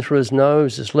 bone through his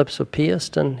nose, his lips were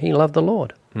pierced, and he loved the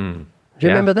Lord. Do you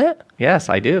remember that? Yes,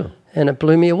 I do. And it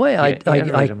blew me away.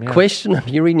 I questioned him.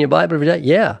 You reading your Bible every day?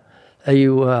 Yeah. Are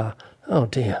you... oh,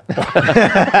 dear.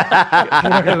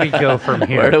 Where do we go from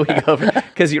here? Where do we go?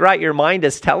 Because you're right, your mind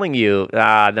is telling you,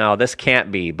 no, this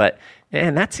can't be. But,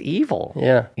 man, that's evil.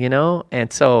 Yeah.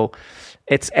 And so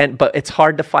but it's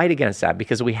hard to fight against that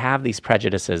because we have these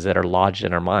prejudices that are lodged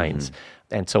in our minds.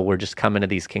 And so we're just coming to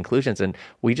these conclusions, and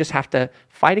we just have to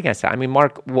fight against that. I mean,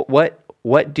 Mark,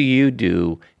 what do you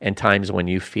do in times when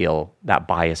you feel that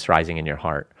bias rising in your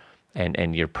heart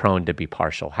and you're prone to be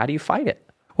partial? How do you fight it?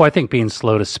 Well, I think being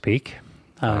slow to speak,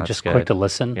 just good. quick to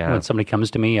listen. Yeah. When somebody comes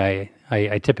to me,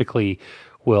 I typically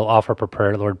will offer up a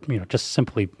prayer, Lord, just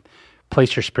simply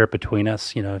place your spirit between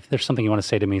us. If there's something you want to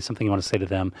say to me, something you want to say to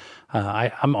them,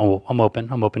 I'm open.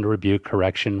 I'm open to rebuke,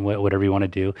 correction, whatever you want to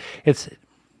do. It's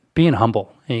being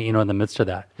humble, in the midst of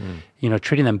that,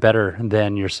 treating them better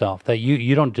than yourself, that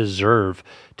you don't deserve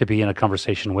to be in a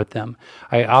conversation with them.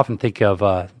 I often think of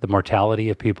the mortality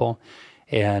of people,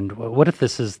 and what if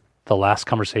this is the last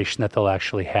conversation that they'll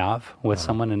actually have with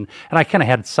someone. And I kind of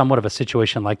had somewhat of a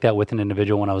situation like that with an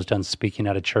individual when I was done speaking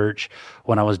at a church.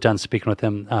 When I was done speaking with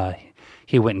him,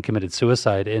 he went and committed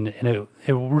suicide, and it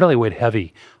really weighed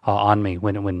heavy on me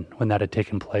when that had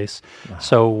taken place. Wow.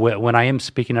 So when I am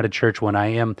speaking at a church, when I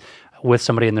am with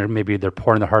somebody and they're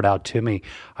pouring their heart out to me,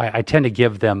 I tend to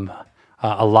give them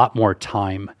a lot more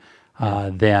time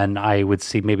than I would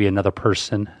see maybe another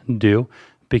person do,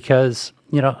 because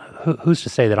who's to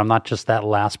say that I'm not just that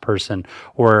last person,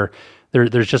 or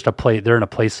there's just they're in a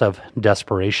place of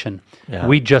desperation. Yeah.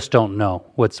 We just don't know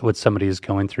what somebody is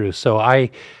going through. So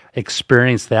I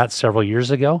experienced that several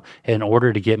years ago in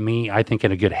order to get me, I think,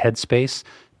 in a good headspace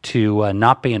to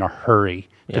not be in a hurry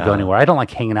to go anywhere. I don't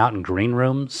like hanging out in green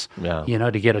rooms,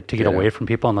 to get away from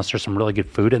people unless there's some really good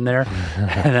food in there,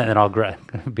 and then I'll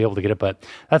be able to get it. But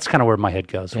that's kind of where my head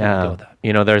goes when I go with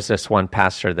that. There's this one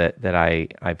pastor that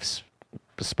I've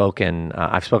spoken.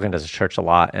 I've spoken to his church a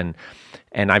lot,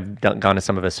 and I've gone to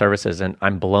some of his services, and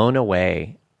I'm blown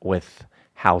away with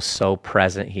how so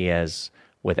present he is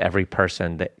with every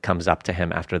person that comes up to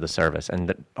him after the service.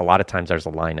 And a lot of times there's a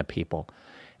line of people.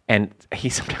 And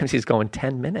sometimes he's going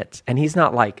 10 minutes, and he's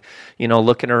not like,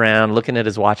 looking around, looking at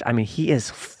his watch. I mean, he is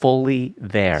fully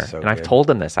there. So and I've told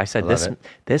him this. I said,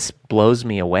 this blows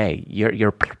me away.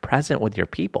 You're present with your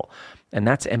people, and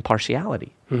that's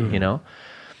impartiality,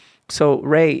 So,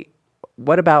 Ray,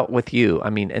 what about with you? I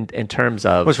mean, in terms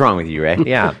of... What's wrong with you, Ray?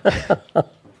 Yeah.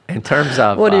 In terms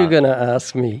of... What are you going to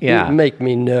ask me? Yeah. You make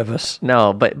me nervous.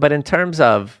 No, but in terms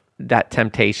of that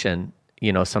temptation,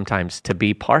 sometimes to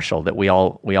be partial that we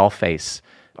all face,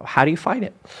 how do you fight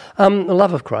it? The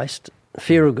love of Christ,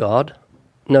 fear of God,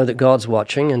 know that God's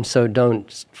watching, and so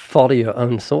don't follow your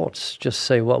own thoughts. Just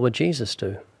say, what would Jesus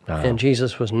do? And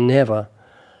Jesus was never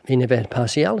had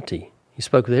partiality. He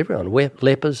spoke with everyone,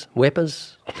 lepers.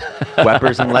 Weppers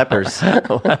and lepers.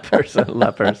 Weppers and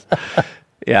lepers.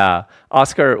 Yeah.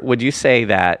 Oscar, would you say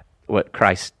that what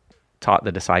Christ taught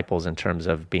the disciples in terms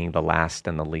of being the last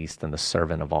and the least and the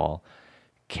servant of all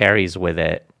carries with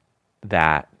it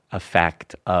that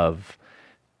effect of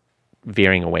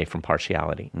veering away from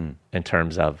partiality in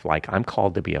terms of, like, I'm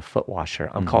called to be a foot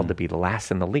washer. I'm called to be the last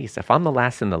and the least. If I'm the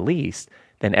last and the least,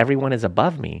 then everyone is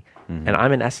above me, and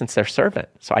I'm in essence their servant.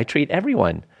 So I treat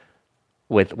everyone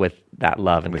with that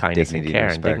love and kindness and care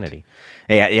and dignity.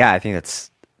 Yeah, I think that's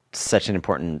such an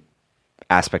important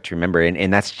aspect to remember.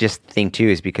 And that's just the thing too,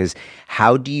 is because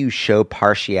how do you show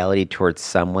partiality towards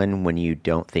someone when you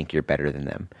don't think you're better than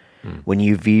them? When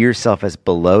you view yourself as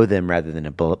below them rather than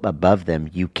above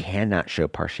them, you cannot show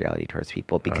partiality towards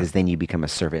people, because then you become a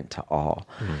servant to all.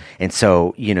 And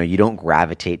so, you don't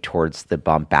gravitate towards the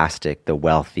bombastic, the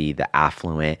wealthy, the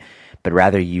affluent, but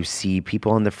rather you see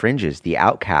people on the fringes, the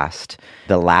outcast,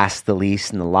 the last, the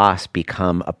least, and the lost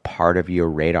become a part of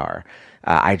your radar.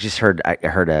 I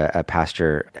heard a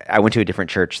pastor. I went to a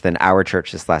different church than our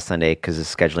church this last Sunday because of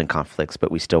scheduling conflicts, but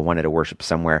we still wanted to worship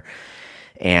somewhere.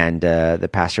 And the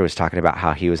pastor was talking about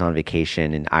how he was on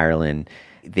vacation in Ireland.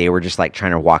 They were just like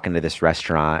trying to walk into this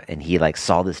restaurant, and he like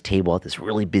saw this table at this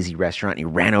really busy restaurant. And he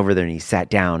ran over there and he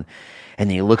sat down, and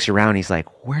then he looks around. And he's like,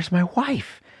 "Where's my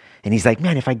wife?" And he's like,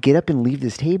 "Man, if I get up and leave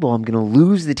this table, I'm going to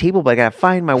lose the table, but I got to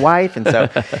find my wife." And so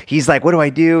he's like, "What do I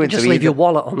do?" And just so leave your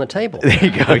wallet on the table. There you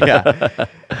go, yeah.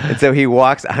 And so he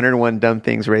walks, 101 dumb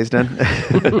things Ray's done.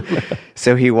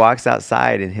 So he walks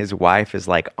outside, and his wife is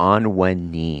like on one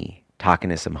knee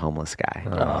talking to some homeless guy.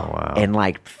 Oh, wow. And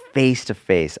like face to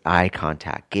face, eye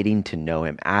contact, getting to know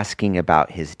him, asking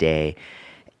about his day,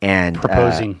 and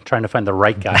Proposing, trying to find the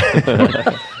right guy.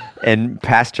 and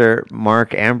Pastor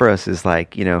Mark Ambrose is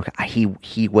like,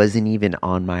 he wasn't even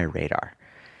on my radar.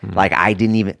 Like I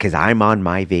didn't even, because I'm on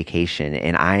my vacation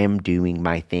and I am doing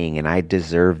my thing and I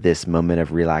deserve this moment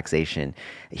of relaxation.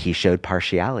 He showed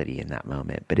partiality in that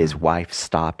moment, but his wife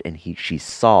stopped and she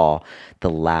saw the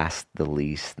last, the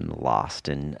least, and the lost.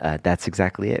 And that's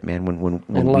exactly it, man. When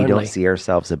we don't see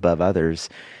ourselves above others,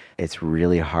 it's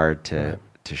really hard to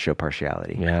show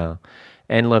partiality. Yeah.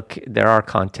 And look, there are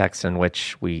contexts in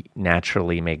which we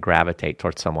naturally may gravitate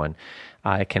towards someone.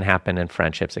 It can happen in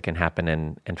friendships. It can happen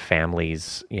in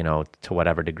families, to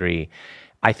whatever degree.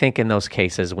 I think in those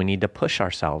cases, we need to push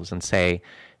ourselves and say,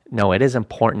 no, it is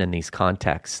important in these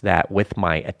contexts that with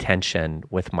my attention,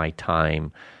 with my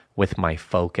time, with my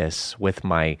focus, with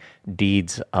my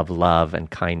deeds of love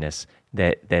and kindness,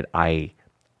 that I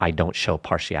don't show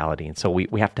partiality. And so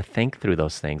we have to think through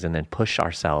those things and then push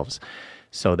ourselves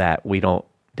so that we don't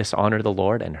dishonor the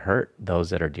Lord and hurt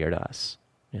those that are dear to us.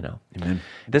 Amen.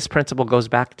 This principle goes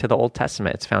back to the Old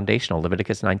Testament. It's foundational.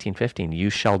 Leviticus 19:15. You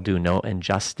shall do no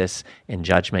injustice in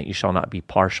judgment. You shall not be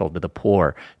partial to the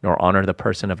poor, nor honor the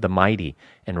person of the mighty.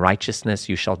 In righteousness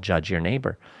you shall judge your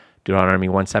neighbor. Deuteronomy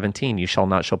 1:17. You shall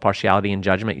not show partiality in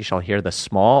judgment. You shall hear the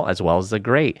small as well as the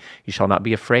great. You shall not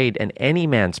be afraid in any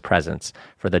man's presence,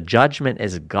 for the judgment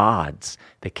is God's.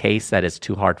 The case that is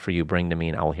too hard for you, bring to me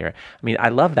and I will hear it. I mean, I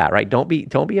love that, right? Don't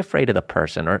be afraid of the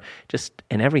person, or just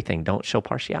in everything, don't show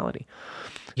partiality.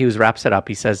 Hughes wraps it up.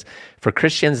 He says, for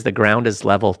Christians, the ground is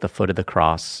level at the foot of the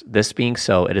cross. This being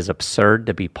so, it is absurd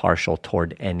to be partial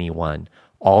toward anyone.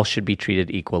 All should be treated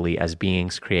equally as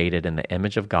beings created in the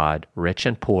image of God. Rich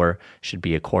and poor should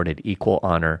be accorded equal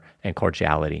honor and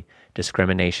cordiality.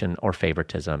 Discrimination or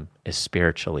favoritism is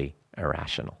spiritually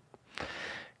irrational.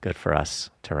 Good for us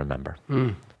to remember.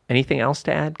 Anything else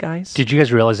to add, guys? Did you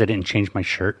guys realize I didn't change my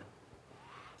shirt?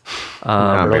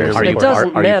 Are you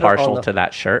partial to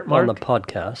that shirt, Mark? On the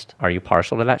podcast. Are you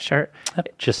partial to that shirt? I've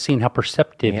just seen how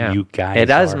perceptive you guys It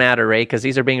does are. matter, Ray, because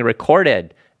these are being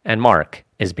recorded, and Mark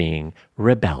is being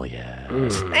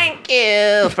rebellious. Thank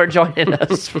you for joining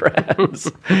us,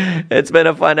 friends. It's been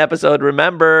a fun episode.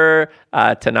 Remember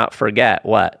to not forget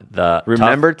what?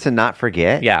 To not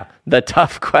forget? Yeah, the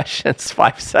Tough Questions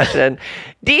 5-session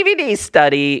DVD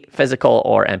study, physical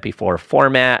or MP4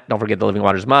 format. Don't forget the Living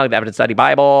Waters mug, the Evidence Study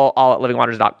Bible, all at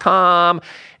livingwaters.com.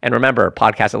 And remember,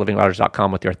 podcast at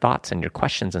livingwaters.com with your thoughts and your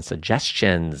questions and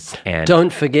suggestions. And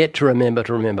don't forget to remember.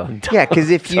 Yeah,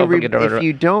 because if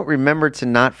you don't remember to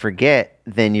not forget,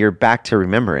 then you're back to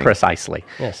remembering. Precisely.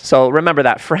 Yes. So remember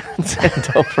that, friends, and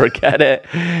don't forget it.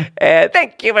 And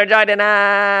thank you for joining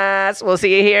us. We'll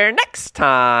see you here next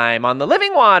time on the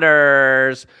Living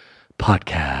Waters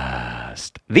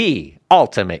podcast, the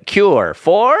ultimate cure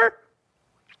for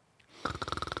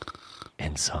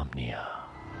insomnia.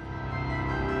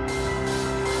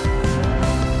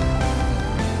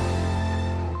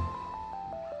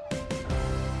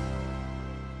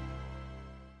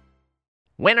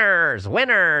 Winners,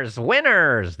 winners,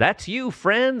 winners. That's you,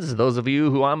 friends. Those of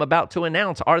you who I'm about to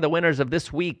announce are the winners of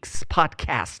this week's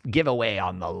podcast giveaway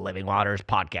on the Living Waters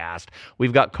podcast.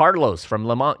 We've got Carlos from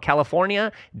Lamont,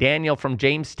 California, Daniel from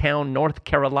Jamestown, North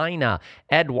Carolina,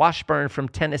 Ed Washburn from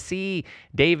Tennessee,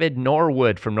 David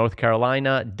Norwood from North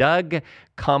Carolina, Doug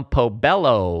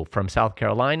Campobello from South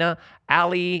Carolina,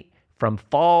 Allie from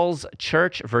Falls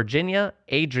Church, Virginia,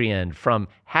 Adrian from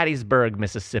Hattiesburg,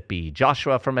 Mississippi,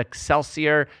 Joshua from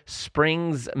Excelsior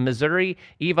Springs, Missouri,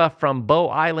 Eva from Bow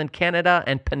Island, Canada,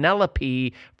 and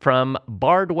Penelope from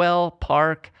Bardwell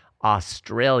Park,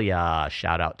 Australia.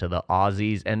 Shout out to the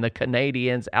Aussies and the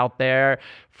Canadians out there.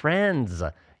 Friends,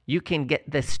 you can get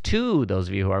this too. Those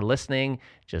of you who are listening,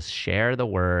 just share the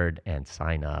word and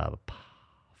sign up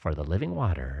for the Living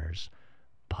Waters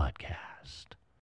podcast.